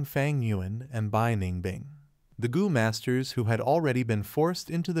attacking Fang Yuan and Bai Ningbing. The Gu masters who had already been forced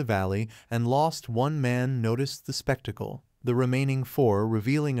into the valley and lost 1 man noticed the spectacle, the remaining 4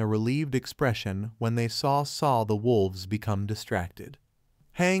 revealing a relieved expression when they saw the wolves become distracted.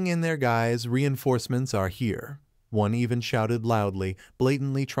 "Hang in there, guys, reinforcements are here." One even shouted loudly,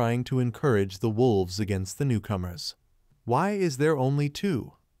 blatantly trying to encourage the wolves against the newcomers. "Why is there only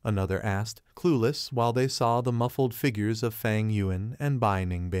 2? Another asked, clueless while they saw the muffled figures of Fang Yuan and Bai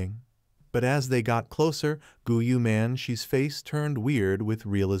Ningbing. But as they got closer, Gu Yuman's face turned weird with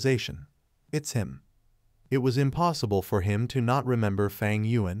realization. "It's him." It was impossible for him to not remember Fang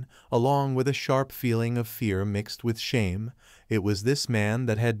Yuan, along with a sharp feeling of fear mixed with shame. It was this man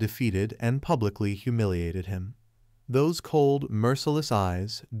that had defeated and publicly humiliated him. Those cold, merciless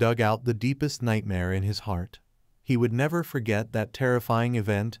eyes dug out the deepest nightmare in his heart. He would never forget that terrifying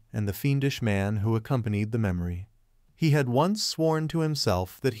event and the fiendish man who accompanied the memory. He had once sworn to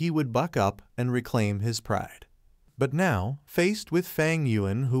himself that he would buck up and reclaim his pride. But now, faced with Fang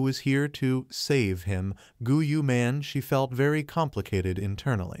Yuan, who was here to save him, Gu Yu Man, she felt very complicated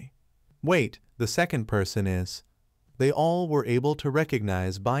internally. Wait, the second person is... They all were able to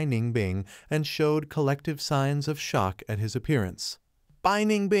recognize Bai Ningbing and showed collective signs of shock at his appearance. Bai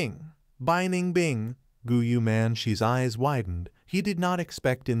Ningbing! Bai Ningbing! Gu Yu Man's eyes widened. He did not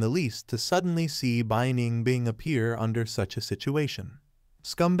expect in the least to suddenly see Bai Ningbing appear under such a situation.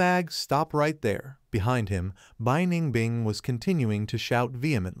 Scumbag, stop right there. Behind him, Bai Ningbing was continuing to shout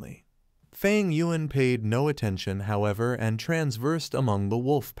vehemently. Fang Yuan paid no attention, however, and transversed among the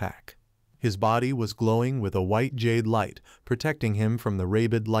wolf pack. His body was glowing with a white jade light, protecting him from the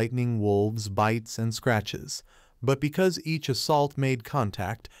rabid lightning wolves' bites and scratches. But because each assault made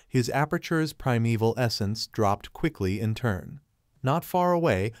contact, his aperture's primeval essence dropped quickly in turn. Not far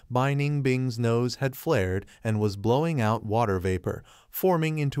away, Bai Ningbing's nose had flared and was blowing out water vapor,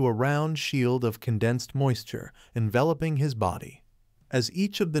 forming into a round shield of condensed moisture, enveloping his body. As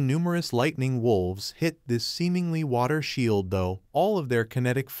each of the numerous lightning wolves hit this seemingly water shield, though, all of their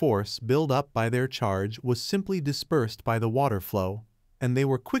kinetic force built up by their charge was simply dispersed by the water flow, and they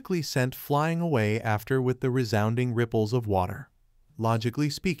were quickly sent flying away after with the resounding ripples of water. Logically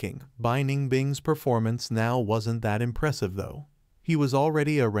speaking, Bai Ningbing's performance now wasn't that impressive, though. He was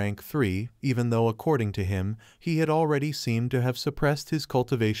already a rank 3, even though according to him, he had already seemed to have suppressed his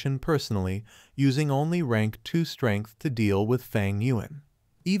cultivation personally, using only rank 2 strength to deal with Fang Yuan.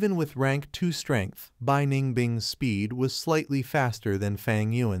 Even with rank 2 strength, Bai Ningbing's speed was slightly faster than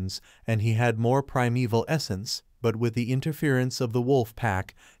Fang Yuan's, and he had more primeval essence, but with the interference of the wolf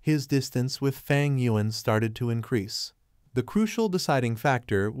pack, his distance with Fang Yuan started to increase. The crucial deciding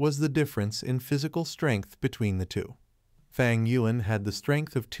factor was the difference in physical strength between the two. Fang Yuan had the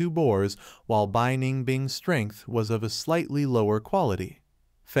strength of 2 boars, while Bai Ningbing's strength was of a slightly lower quality.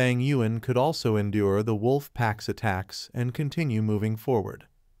 Fang Yuan could also endure the wolf pack's attacks and continue moving forward.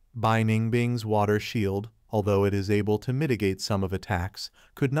 Bai Ningbing's water shield, although it is able to mitigate some of attacks,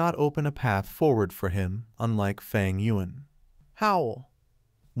 could not open a path forward for him, unlike Fang Yuan. Howl!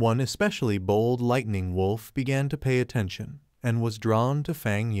 One especially bold lightning wolf began to pay attention, and was drawn to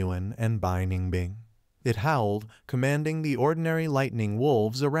Fang Yuan and Bai Ningbing. It howled, commanding the ordinary lightning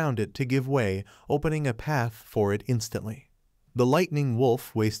wolves around it to give way, opening a path for it instantly. The lightning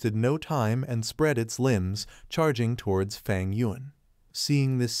wolf wasted no time and spread its limbs, charging towards Fang Yuan.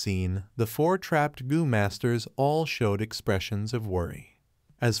 Seeing this scene, the 4 trapped Gu masters all showed expressions of worry.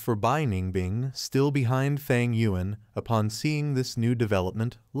 As for Bai Ningbing, still behind Fang Yuan, upon seeing this new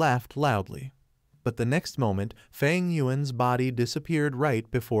development, laughed loudly. But the next moment, Fang Yuan's body disappeared right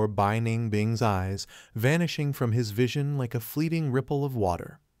before Bai Ningbing's eyes, vanishing from his vision like a fleeting ripple of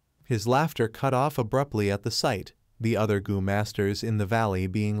water. His laughter cut off abruptly at the sight, the other Gu masters in the valley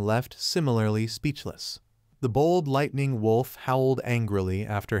being left similarly speechless. The bold lightning wolf howled angrily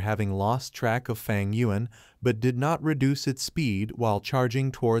after having lost track of Fang Yuan, but did not reduce its speed while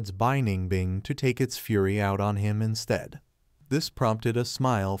charging towards Bai Ningbing to take its fury out on him instead. This prompted a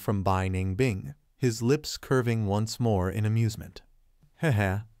smile from Bai Ningbing, his lips curving once more in amusement.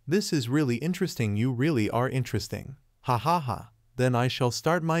 Haha, this is really interesting, you really are interesting. Ha ha ha, then I shall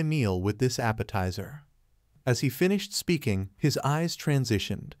start my meal with this appetizer. As he finished speaking, his eyes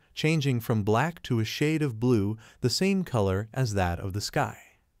transitioned, changing from black to a shade of blue, the same color as that of the sky.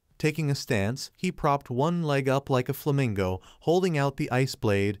 Taking a stance, he propped one leg up like a flamingo, holding out the ice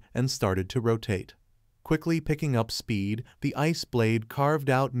blade, and started to rotate. Quickly picking up speed, the ice blade carved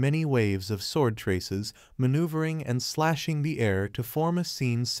out many waves of sword traces, maneuvering and slashing the air to form a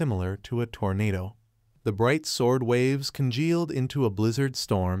scene similar to a tornado. The bright sword waves congealed into a blizzard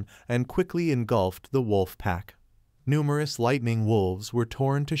storm and quickly engulfed the wolf pack. Numerous lightning wolves were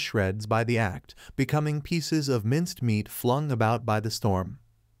torn to shreds by the act, becoming pieces of minced meat flung about by the storm.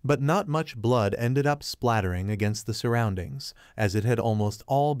 But not much blood ended up splattering against the surroundings, as it had almost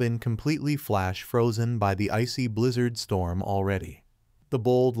all been completely flash-frozen by the icy blizzard storm already. The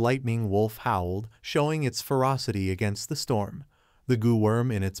bold lightning wolf howled, showing its ferocity against the storm. The goo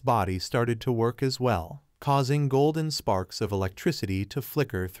worm in its body started to work as well, causing golden sparks of electricity to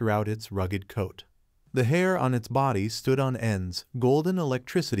flicker throughout its rugged coat. The hair on its body stood on ends, golden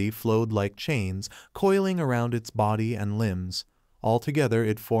electricity flowed like chains, coiling around its body and limbs. Altogether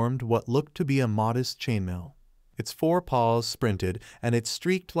it formed what looked to be a modest chainmail. Its 4 paws sprinted, and it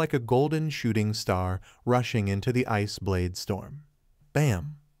streaked like a golden shooting star, rushing into the ice blade storm.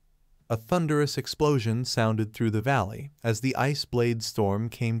 Bam! A thunderous explosion sounded through the valley as the ice blade storm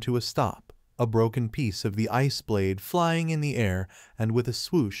came to a stop, a broken piece of the ice blade flying in the air and with a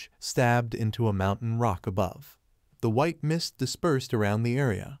swoosh stabbed into a mountain rock above. The white mist dispersed around the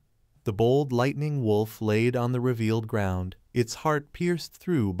area. The bold lightning wolf laid on the revealed ground, its heart pierced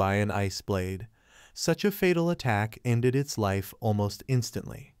through by an ice blade. Such a fatal attack ended its life almost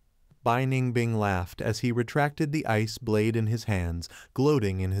instantly. Bai Ningbing laughed as he retracted the ice blade in his hands,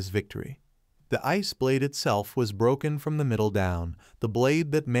 gloating in his victory. The ice blade itself was broken from the middle down, the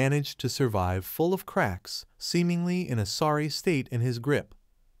blade that managed to survive full of cracks, seemingly in a sorry state in his grip.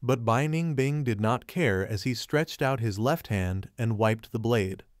 But Bai Ningbing did not care as he stretched out his left hand and wiped the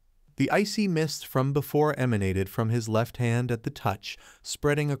blade. The icy mist from before emanated from his left hand at the touch,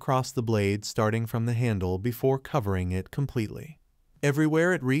 spreading across the blade starting from the handle before covering it completely.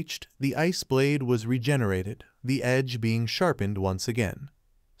 Everywhere it reached, the ice blade was regenerated, the edge being sharpened once again.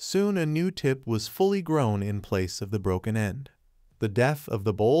 Soon a new tip was fully grown in place of the broken end. The death of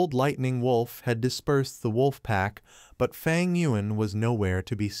the bold lightning wolf had dispersed the wolf pack, but Fang Yuan was nowhere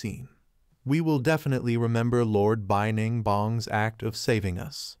to be seen. We will definitely remember Lord Bai Ningbing's act of saving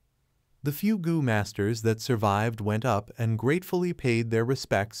us. The few Gu masters that survived went up and gratefully paid their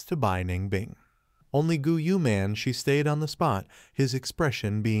respects to Bai Ningbing. Only Gu Yuman she stayed on the spot, his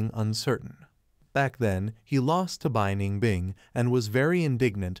expression being uncertain. Back then, he lost to Bai Ningbing and was very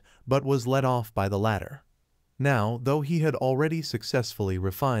indignant, but was let off by the latter. Now, though he had already successfully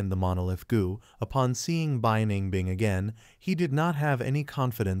refined the monolith Gu, upon seeing Bai Ningbing again, he did not have any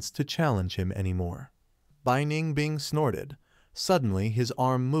confidence to challenge him anymore. Bai Ningbing snorted. Suddenly his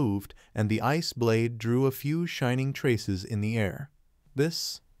arm moved, and the ice blade drew a few shining traces in the air. The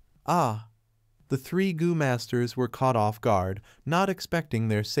 3 Gu masters were caught off guard, not expecting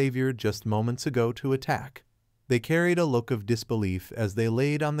their savior just moments ago to attack. They carried a look of disbelief as they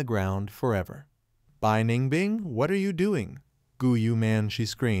laid on the ground forever. "Bai Ningbing, what are you doing?" Gu Yuman, she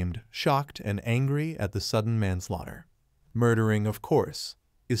screamed, shocked and angry at the sudden manslaughter. "Murdering, of course.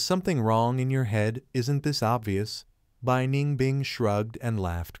 Is something wrong in your head? Isn't this obvious?" Bai Ningbing shrugged and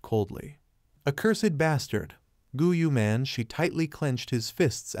laughed coldly. "Accursed bastard!" Gu Yuman, she tightly clenched his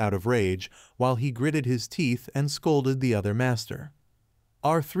fists out of rage, while he gritted his teeth and scolded the other master.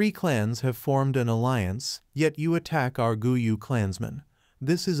 "Our 3 clans have formed an alliance, yet you attack our Gu Yu clansmen.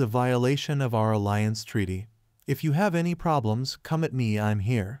 This is a violation of our alliance treaty. If you have any problems, come at me, I'm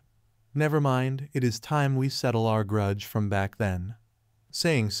here. Never mind, it is time we settle our grudge from back then."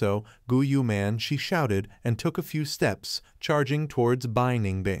 Saying so, Gu Yuman, she shouted and took a few steps, charging towards Bai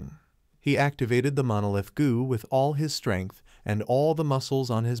Ningbing. He activated the monolith Gu with all his strength, and all the muscles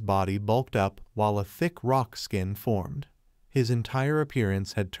on his body bulked up while a thick rock skin formed. His entire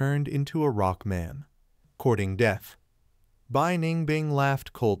appearance had turned into a rock man. Courting death. Bai Ningbing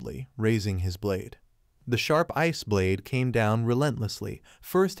laughed coldly, raising his blade. The sharp ice blade came down relentlessly,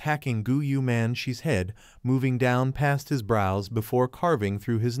 first hacking Gu Yuman's head, moving down past his brows before carving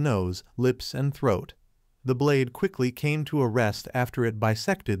through his nose, lips, and throat. The blade quickly came to a rest after it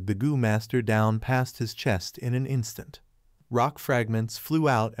bisected the Gu master down past his chest in an instant. Rock fragments flew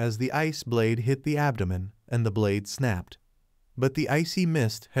out as the ice blade hit the abdomen, and the blade snapped. But the icy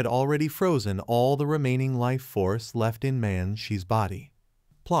mist had already frozen all the remaining life force left in Man's body.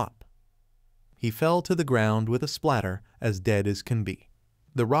 Plop. He fell to the ground with a splatter, as dead as can be.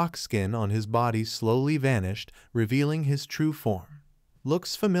 The rock skin on his body slowly vanished, revealing his true form.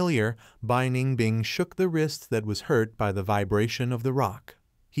 "Looks familiar." Bai Ningbing shook the wrist that was hurt by the vibration of the rock.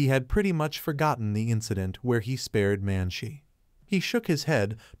 He had pretty much forgotten the incident where he spared Manshi. He shook his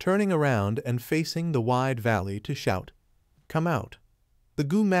head, turning around and facing the wide valley to shout, "Come out. The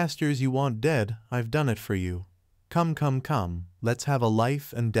Gu masters you want dead, I've done it for you. Come, come, come, let's have a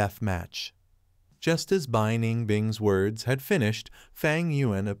life and death match." Just as Bai Ningbing's words had finished, Fang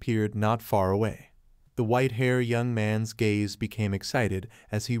Yuan appeared not far away. The white-haired young man's gaze became excited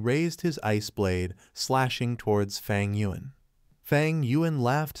as he raised his ice blade, slashing towards Fang Yuan. Fang Yuan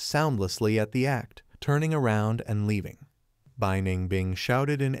laughed soundlessly at the act, turning around and leaving. Bai Ningbing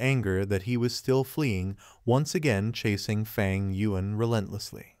shouted in anger that he was still fleeing, once again chasing Fang Yuan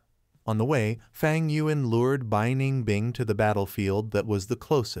relentlessly. On the way, Fang Yuan lured Bai Ningbing to the battlefield that was the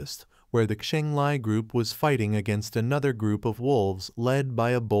closest, where the Xianxia group was fighting against another group of wolves led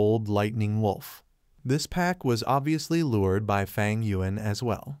by a bold lightning wolf. This pack was obviously lured by Fang Yuan as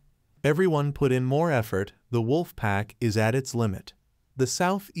well. Everyone put in more effort, the wolf pack is at its limit. The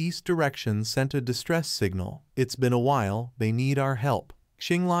southeast direction sent a distress signal. It's been a while, they need our help.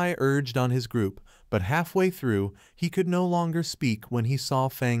 Xinglai urged on his group, but halfway through, he could no longer speak when he saw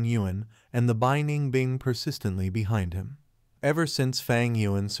Fang Yuan and the Bai Ningbing persistently behind him. Ever since Fang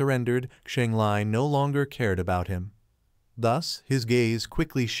Yuan surrendered, Xinglai no longer cared about him. Thus, his gaze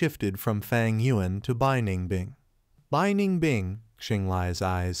quickly shifted from Fang Yuan to Bai Ningbing. Bai Ningbing, Xinglai's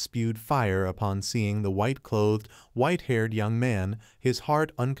eyes spewed fire upon seeing the white-clothed, white-haired young man, his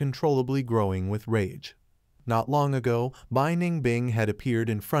heart uncontrollably growing with rage. Not long ago, Bai Ningbing had appeared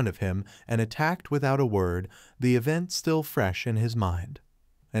in front of him and attacked without a word, the event still fresh in his mind,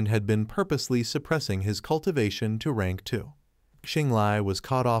 and had been purposely suppressing his cultivation to rank 2. Xinglai was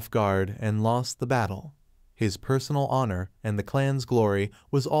caught off guard and lost the battle. His personal honor and the clan's glory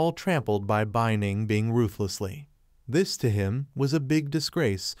was all trampled by Bai Ningbing ruthlessly. This to him was a big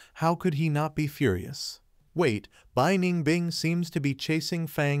disgrace. How could he not be furious? Wait, Bai Ningbing seems to be chasing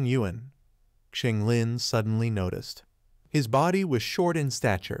Fang Yuan. Xing Lin suddenly noticed. His body was short in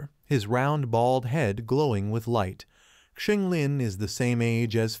stature, his round bald head glowing with light. Xing Lin is the same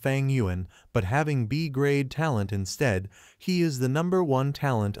age as Fang Yuan, but having B-grade talent instead, he is the #1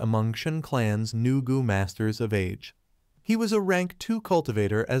 talent among Shen Clan's new Gu Masters of Age. He was a rank 2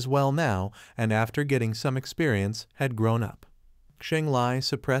 cultivator as well now, and after getting some experience, had grown up. Xinglai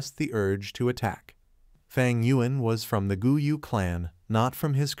suppressed the urge to attack. Fang Yuan was from the Gu Yu clan, not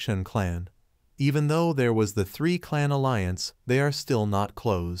from his Shen clan. Even though there was the 3-clan alliance, they are still not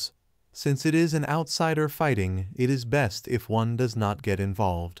close. Since it is an outsider fighting, it is best if one does not get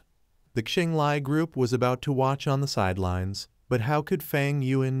involved. The Xinglai group was about to watch on the sidelines, but how could Fang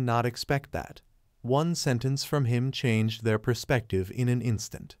Yuan not expect that? One sentence from him changed their perspective in an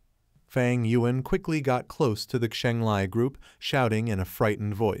instant. Fang Yuan quickly got close to the Xinglai group, shouting in a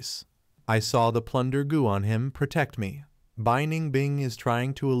frightened voice, "I saw the plunder Gu on him, protect me. Bai Ningbing is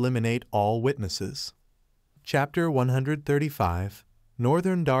trying to eliminate all witnesses." Chapter 135,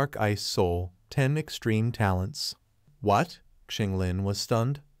 Northern Dark Ice Soul, 10 Extreme Talents. What? Xing Lin was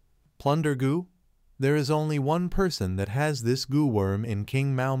stunned. Plunder Gu? There is only one person that has this Gu worm in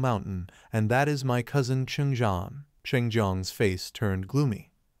King Mao Mountain, and that is my cousin Chengjiang. Chengjiang's face turned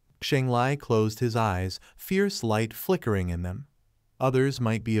gloomy. Xinglai closed his eyes, fierce light flickering in them. Others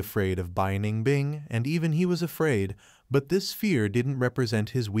might be afraid of Bai Ningbing, and even he was afraid, but this fear didn't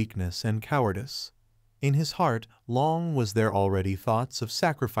represent his weakness and cowardice. In his heart, long was there already thoughts of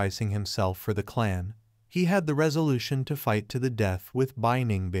sacrificing himself for the clan. He had the resolution to fight to the death with Bai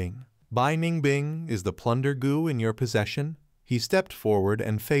Ningbing. Bai Ningbing, is the plunder Gu in your possession? He stepped forward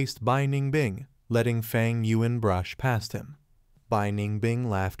and faced Bai Ningbing, letting Fang Yuan brush past him. Bai Ningbing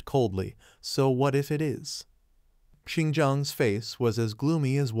laughed coldly. So what if it is? Xinjiang's face was as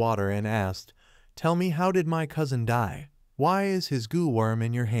gloomy as water and asked, "Tell me, how did my cousin die? Why is his Gu worm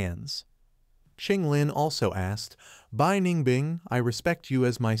in your hands?" Xing Lin also asked, "Bai Ningbing, I respect you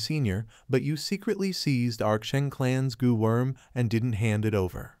as my senior, but you secretly seized our Shen clan's Gu worm and didn't hand it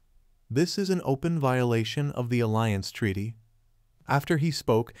over. This is an open violation of the alliance treaty." After he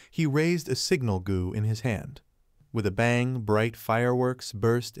spoke, he raised a signal Gu in his hand. With a bang, bright fireworks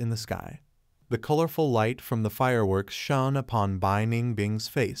burst in the sky. The colorful light from the fireworks shone upon Bai Ningbing's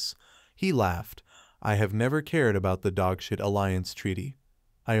face. He laughed. "I have never cared about the dogshit alliance treaty.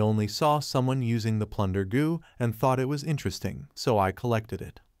 I only saw someone using the plunder Gu and thought it was interesting, so I collected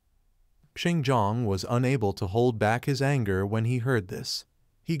it." Xinjiang was unable to hold back his anger when he heard this.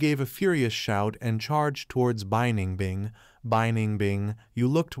 He gave a furious shout and charged towards Bai Ningbing. "Bai Ningbing, you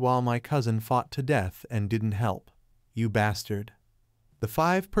looked while my cousin fought to death and didn't help. You bastard." The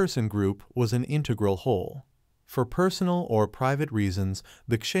 5-person group was an integral whole. For personal or private reasons,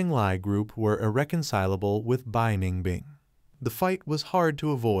 the Xinglai group were irreconcilable with Bai Ningbing. The fight was hard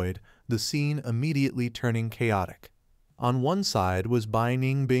to avoid, the scene immediately turning chaotic. On one side was Bai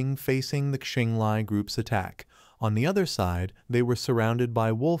Ningbing facing the Xinglai group's attack. On the other side, they were surrounded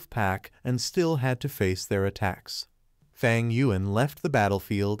by Wolf Pack and still had to face their attacks. Fang Yuan left the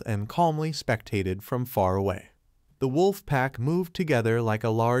battlefield and calmly spectated from far away. The Wolf Pack moved together like a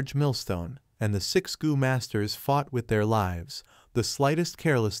large millstone, and the 6 Gu masters fought with their lives. The slightest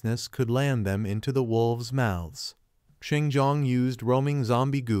carelessness could land them into the wolves' mouths. Xinjiang used roaming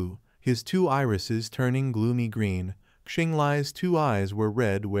zombie Gu, his 2 irises turning gloomy green. Xinglai's 2 eyes were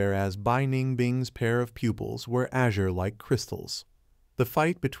red, whereas Bai Ningbing's pair of pupils were azure like crystals. The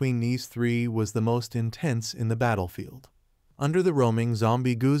fight between these 3 was the most intense in the battlefield. Under the roaming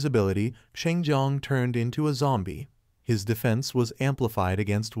zombie Gu's ability, Xinjiang turned into a zombie. His defense was amplified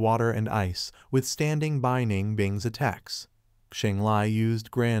against water and ice, withstanding Bai Ningbing's attacks. Xinglai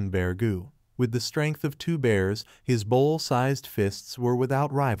used Grand Bear Gu. With the strength of 2 bears, his bowl-sized fists were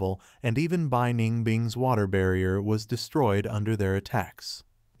without rival, and even Bai Ningbing's water barrier was destroyed under their attacks.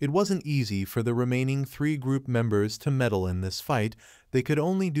 It wasn't easy for the remaining 3 group members to meddle in this fight. They could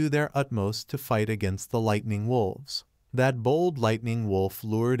only do their utmost to fight against the lightning wolves. That bold lightning wolf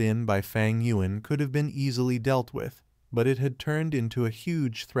lured in by Fang Yuan could have been easily dealt with, but it had turned into a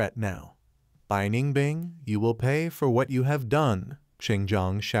huge threat now. "Bai Ningbing, you will pay for what you have done,"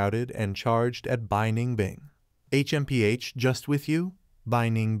 Xinjiang shouted and charged at Bai Ningbing. "HMPH just with you?" Bai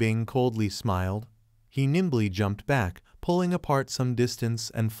Ningbing coldly smiled. He nimbly jumped back, pulling apart some distance,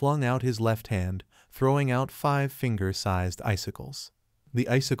 and flung out his left hand, throwing out 5 finger-sized icicles. The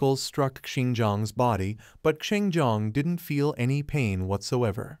icicles struck Xinjiang's body, but Xinjiang didn't feel any pain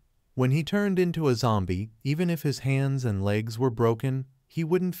whatsoever. When he turned into a zombie, even if his hands and legs were broken, he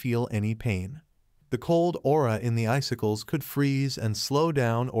wouldn't feel any pain. The cold aura in the icicles could freeze and slow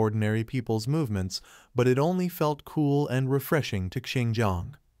down ordinary people's movements, but it only felt cool and refreshing to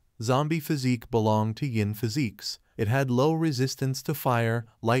Xinjiang. Zombie physique belonged to yin physiques. It had low resistance to fire,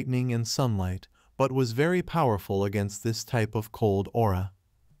 lightning, and sunlight, but was very powerful against this type of cold aura.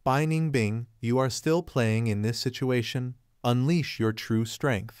 "Bai Ningbing, you are still playing in this situation? Unleash your true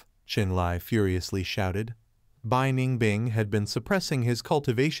strength," Qinlai furiously shouted. Bai Ningbing had been suppressing his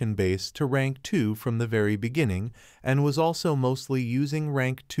cultivation base to rank 2 from the very beginning, and was also mostly using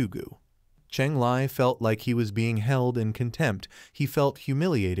rank 2 gu. Qinlai felt like he was being held in contempt. He felt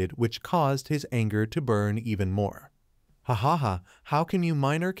humiliated, which caused his anger to burn even more. "Ha ha ha, how can you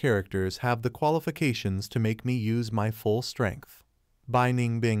minor characters have the qualifications to make me use my full strength?" Bai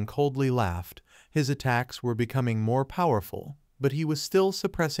Ningbing coldly laughed. His attacks were becoming more powerful, but he was still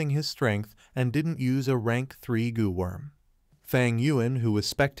suppressing his strength and didn't use a rank 3 gu worm. Fang Yuan, who was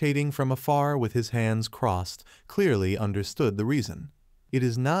spectating from afar with his hands crossed, clearly understood the reason. It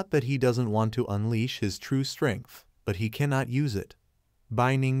is not that he doesn't want to unleash his true strength, but he cannot use it.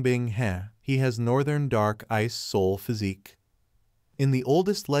 Bai Ningbing he has Northern Dark Ice Soul physique. In the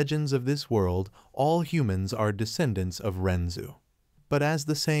oldest legends of this world, all humans are descendants of Renzu. But as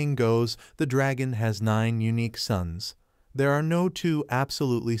the saying goes, the dragon has 9 unique sons. There are no 2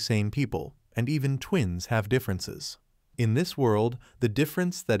 absolutely same people, and even twins have differences. In this world, the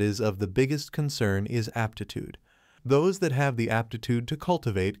difference that is of the biggest concern is aptitude. Those that have the aptitude to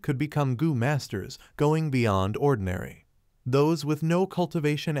cultivate could become gu masters, going beyond ordinary. Those with no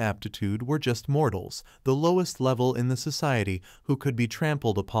cultivation aptitude were just mortals, the lowest level in the society, who could be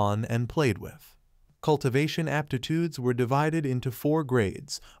trampled upon and played with. Cultivation aptitudes were divided into 4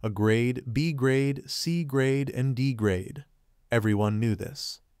 grades: A grade, B grade, C grade, and D grade. Everyone knew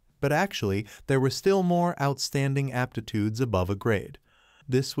this. But actually, there were still more outstanding aptitudes above a grade.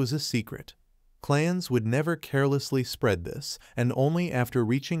 This was a secret. Clans would never carelessly spread this, and only after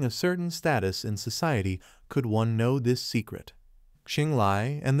reaching a certain status in society could one know this secret.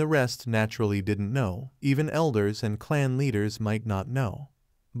 Xinlai and the rest naturally didn't know. Even elders and clan leaders might not know.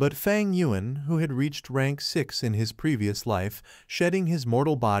 But Fang Yuan, who had reached rank 6 in his previous life, shedding his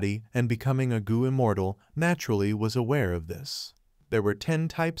mortal body and becoming a gu immortal, naturally was aware of this. There were 10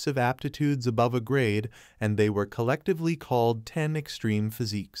 types of aptitudes above a grade, and they were collectively called 10 extreme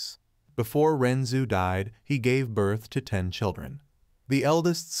physiques. Before Renzu died, he gave birth to 10 children. The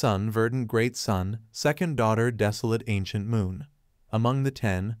eldest son, Verdant Great Sun; second daughter, Desolate Ancient Moon. Among the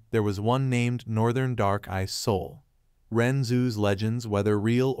 10, there was one named Northern Dark Ice Soul. Renzu's legends, whether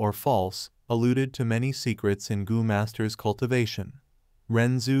real or false, alluded to many secrets in Gu Master's cultivation.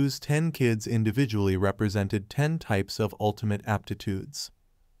 Renzu's 10 kids individually represented 10 types of ultimate aptitudes.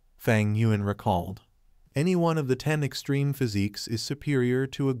 Fang Yuan recalled. Any one of the 10 extreme physiques is superior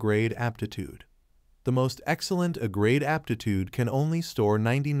to a grade aptitude. The most excellent a grade aptitude can only store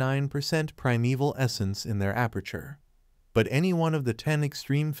 99% primeval essence in their aperture. But any one of the 10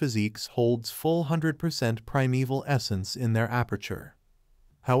 extreme physiques holds full 100% primeval essence in their aperture.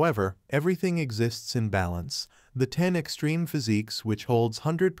 However, everything exists in balance. The 10 extreme physiques which holds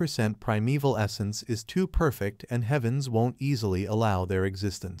 100% primeval essence is too perfect, and heavens won't easily allow their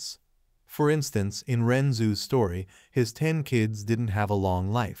existence. For instance, in Renzu's story, his 10 kids didn't have a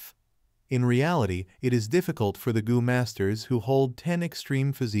long life. In reality, it is difficult for the Gu Masters who hold 10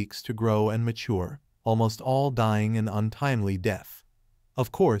 extreme physiques to grow and mature, almost all dying an untimely death.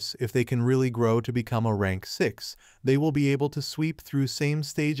 Of course, if they can really grow to become a rank 6, they will be able to sweep through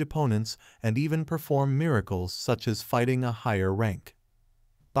same-stage opponents and even perform miracles such as fighting a higher rank.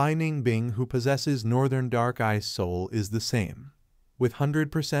 Bai Ningbing, who possesses Northern Dark Ice Soul, is the same. With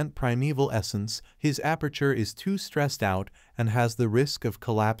 100% primeval essence, his aperture is too stressed out and has the risk of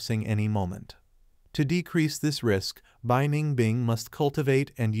collapsing any moment. To decrease this risk, Bai Ningbing must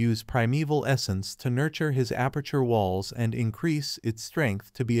cultivate and use primeval essence to nurture his aperture walls and increase its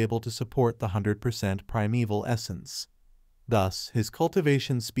strength to be able to support the 100% primeval essence. Thus, his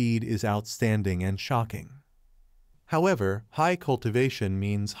cultivation speed is outstanding and shocking. However, high cultivation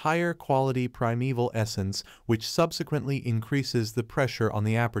means higher quality primeval essence, which subsequently increases the pressure on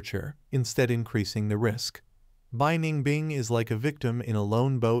the aperture, instead increasing the risk. Bai Ningbing is like a victim in a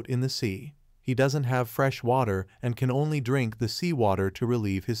lone boat in the sea. He doesn't have fresh water and can only drink the seawater to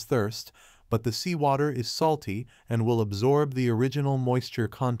relieve his thirst, but the seawater is salty and will absorb the original moisture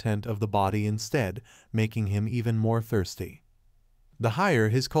content of the body instead, making him even more thirsty. The higher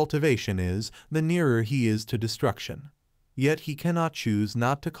his cultivation is, the nearer he is to destruction. Yet he cannot choose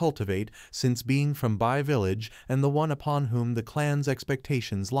not to cultivate, since being from Bai village and the one upon whom the clan's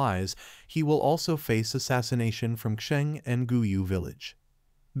expectations lies, he will also face assassination from Xing and Guyu village.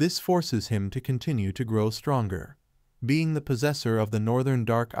 This forces him to continue to grow stronger. Being the possessor of the northern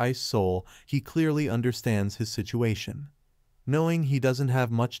dark ice soul, he clearly understands his situation. Knowing he doesn't have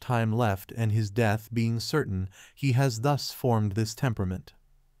much time left and his death being certain, he has thus formed this temperament.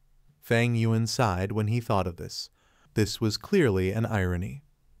 Fang Yuan sighed when he thought of this. This was clearly an irony.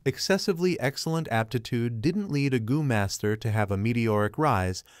 Excessively excellent aptitude didn't lead a Gu master to have a meteoric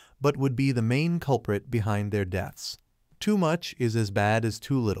rise, but would be the main culprit behind their deaths. Too much is as bad as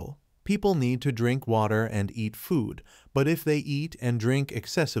too little. People need to drink water and eat food, but if they eat and drink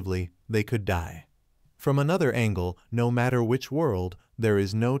excessively, they could die. From another angle, no matter which world, there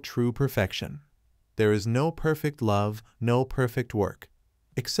is no true perfection. There is no perfect love, no perfect work.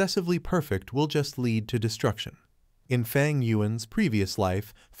 Excessively perfect will just lead to destruction. In Fang Yuan's previous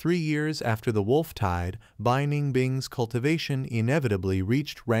life, 3 years after the wolf tide, Bai Ningbing's cultivation inevitably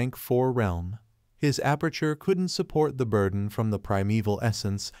reached rank 4 realm. His aperture couldn't support the burden from the primeval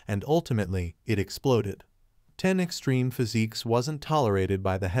essence, and ultimately it exploded. 10 extreme physiques wasn't tolerated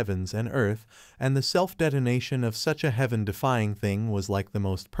by the heavens and earth, and the self-detonation of such a heaven-defying thing was like the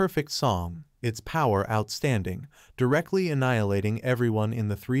most perfect song, its power outstanding, directly annihilating everyone in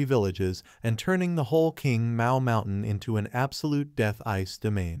the 3 villages and turning the whole King Mao Mountain into an absolute death ice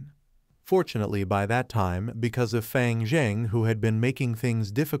domain. Fortunately by that time, because of Fang Zheng, who had been making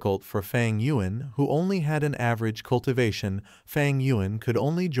things difficult for Fang Yuan, who only had an average cultivation, Fang Yuan could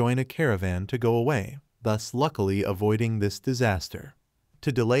only join a caravan to go away, thus luckily avoiding this disaster.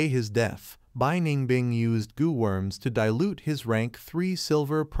 To delay his death, Bai Ningbing used Gu worms to dilute his rank 3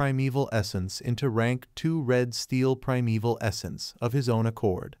 silver primeval essence into rank 2 red steel primeval essence of his own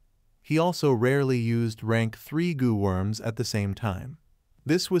accord. He also rarely used rank 3 Gu worms at the same time.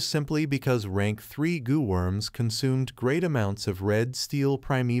 This was simply because rank 3 Gu worms consumed great amounts of red steel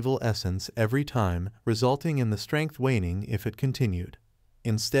primeval essence every time, resulting in the strength waning if it continued.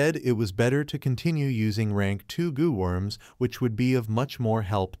 Instead, it was better to continue using rank 2 Gu worms, which would be of much more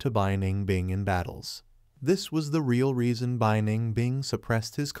help to Bai Ningbing in battles. This was the real reason Bai Ningbing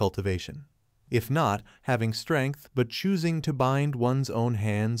suppressed his cultivation. If not, having strength but choosing to bind one's own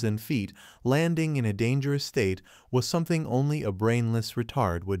hands and feet, landing in a dangerous state, was something only a brainless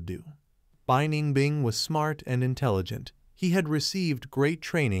retard would do. Bai Ningbing was smart and intelligent. He had received great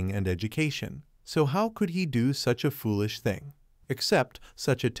training and education, so how could he do such a foolish thing? Except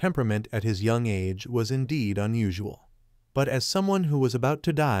such a temperament at his young age was indeed unusual. But as someone who was about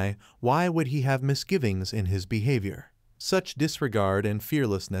to die, why would he have misgivings in his behavior? Such disregard and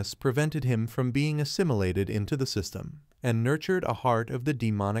fearlessness prevented him from being assimilated into the system, and nurtured a heart of the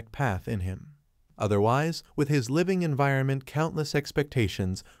demonic path in him. Otherwise, with his living environment, countless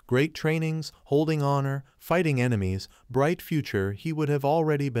expectations, great trainings, holding honor, fighting enemies, bright future, he would have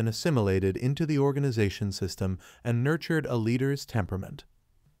already been assimilated into the organization system and nurtured a leader's temperament.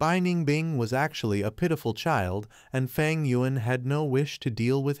 Bai Ningbing was actually a pitiful child, and Fang Yuan had no wish to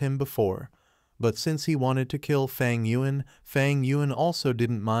deal with him before. But since he wanted to kill Fang Yuan also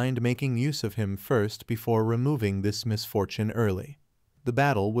didn't mind making use of him first before removing this misfortune early. The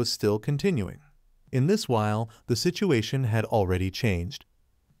battle was still continuing. In this while, the situation had already changed.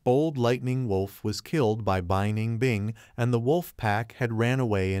 Bold Lightning Wolf was killed by Bai Ningbing, and the wolf pack had ran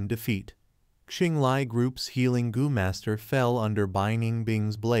away in defeat. Xinglai Group's healing Gu Master fell under Bai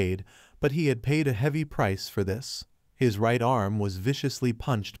Ningbing's blade, but he had paid a heavy price for this. His right arm was viciously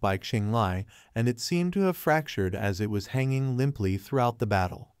punched by Xinglai, and it seemed to have fractured as it was hanging limply throughout the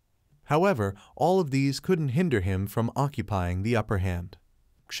battle. However, all of these couldn't hinder him from occupying the upper hand.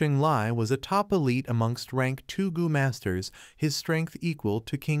 Xinglai was a top elite amongst rank 2 Gu Masters, his strength equal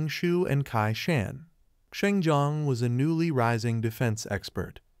to King Shu and Kai Shan. Shengzhong was a newly rising defense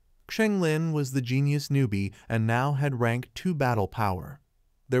expert. Xenglin was the genius newbie and now had rank 2 battle power.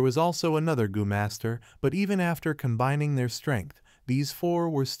 There was also another Gu master, but even after combining their strength, these four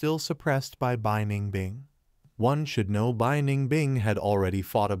were still suppressed by Bai Ningbing. One should know Bai Ningbing had already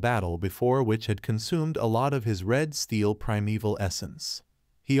fought a battle before which had consumed a lot of his red steel primeval essence.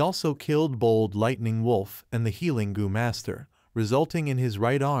 He also killed Bold Lightning Wolf and the Healing Gu master, resulting in his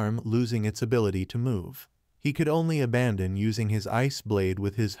right arm losing its ability to move. He could only abandon using his ice blade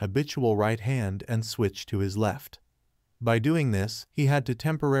with his habitual right hand and switch to his left. By doing this, he had to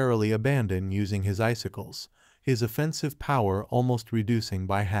temporarily abandon using his icicles, his offensive power almost reducing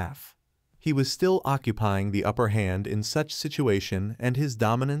by half. He was still occupying the upper hand in such situation, and his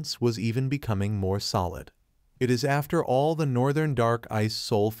dominance was even becoming more solid. It is after all the Northern Dark Ice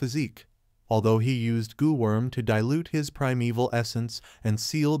Soul physique. Although he used Gu Worm to dilute his primeval essence and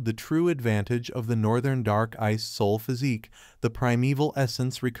sealed the true advantage of the Northern Dark Ice Soul physique, the primeval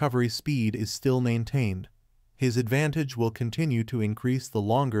essence recovery speed is still maintained. His advantage will continue to increase the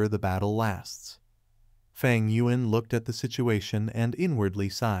longer the battle lasts. Fang Yuan looked at the situation and inwardly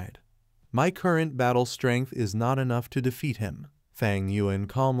sighed. My current battle strength is not enough to defeat him. Fang Yuan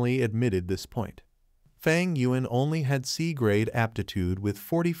calmly admitted this point. Fang Yuan only had C-grade aptitude with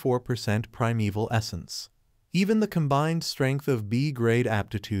 44% primeval essence. Even the combined strength of B-grade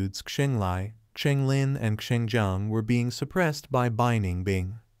aptitudes Xinglai, Xinglin and Xinjiang were being suppressed by Bai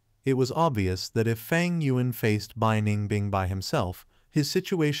Ningbing. It was obvious that if Fang Yuan faced Bai Ningbing by himself, his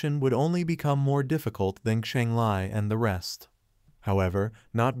situation would only become more difficult than Xinglai and the rest. However,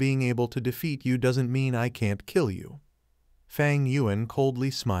 not being able to defeat you doesn't mean I can't kill you. Fang Yuan coldly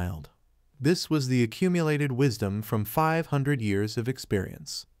smiled. This was the accumulated wisdom from 500 years of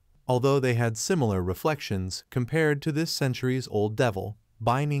experience. Although they had similar reflections, compared to this centuries-old devil,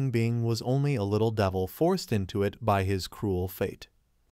 Bai Ningbing was only a little devil forced into it by his cruel fate.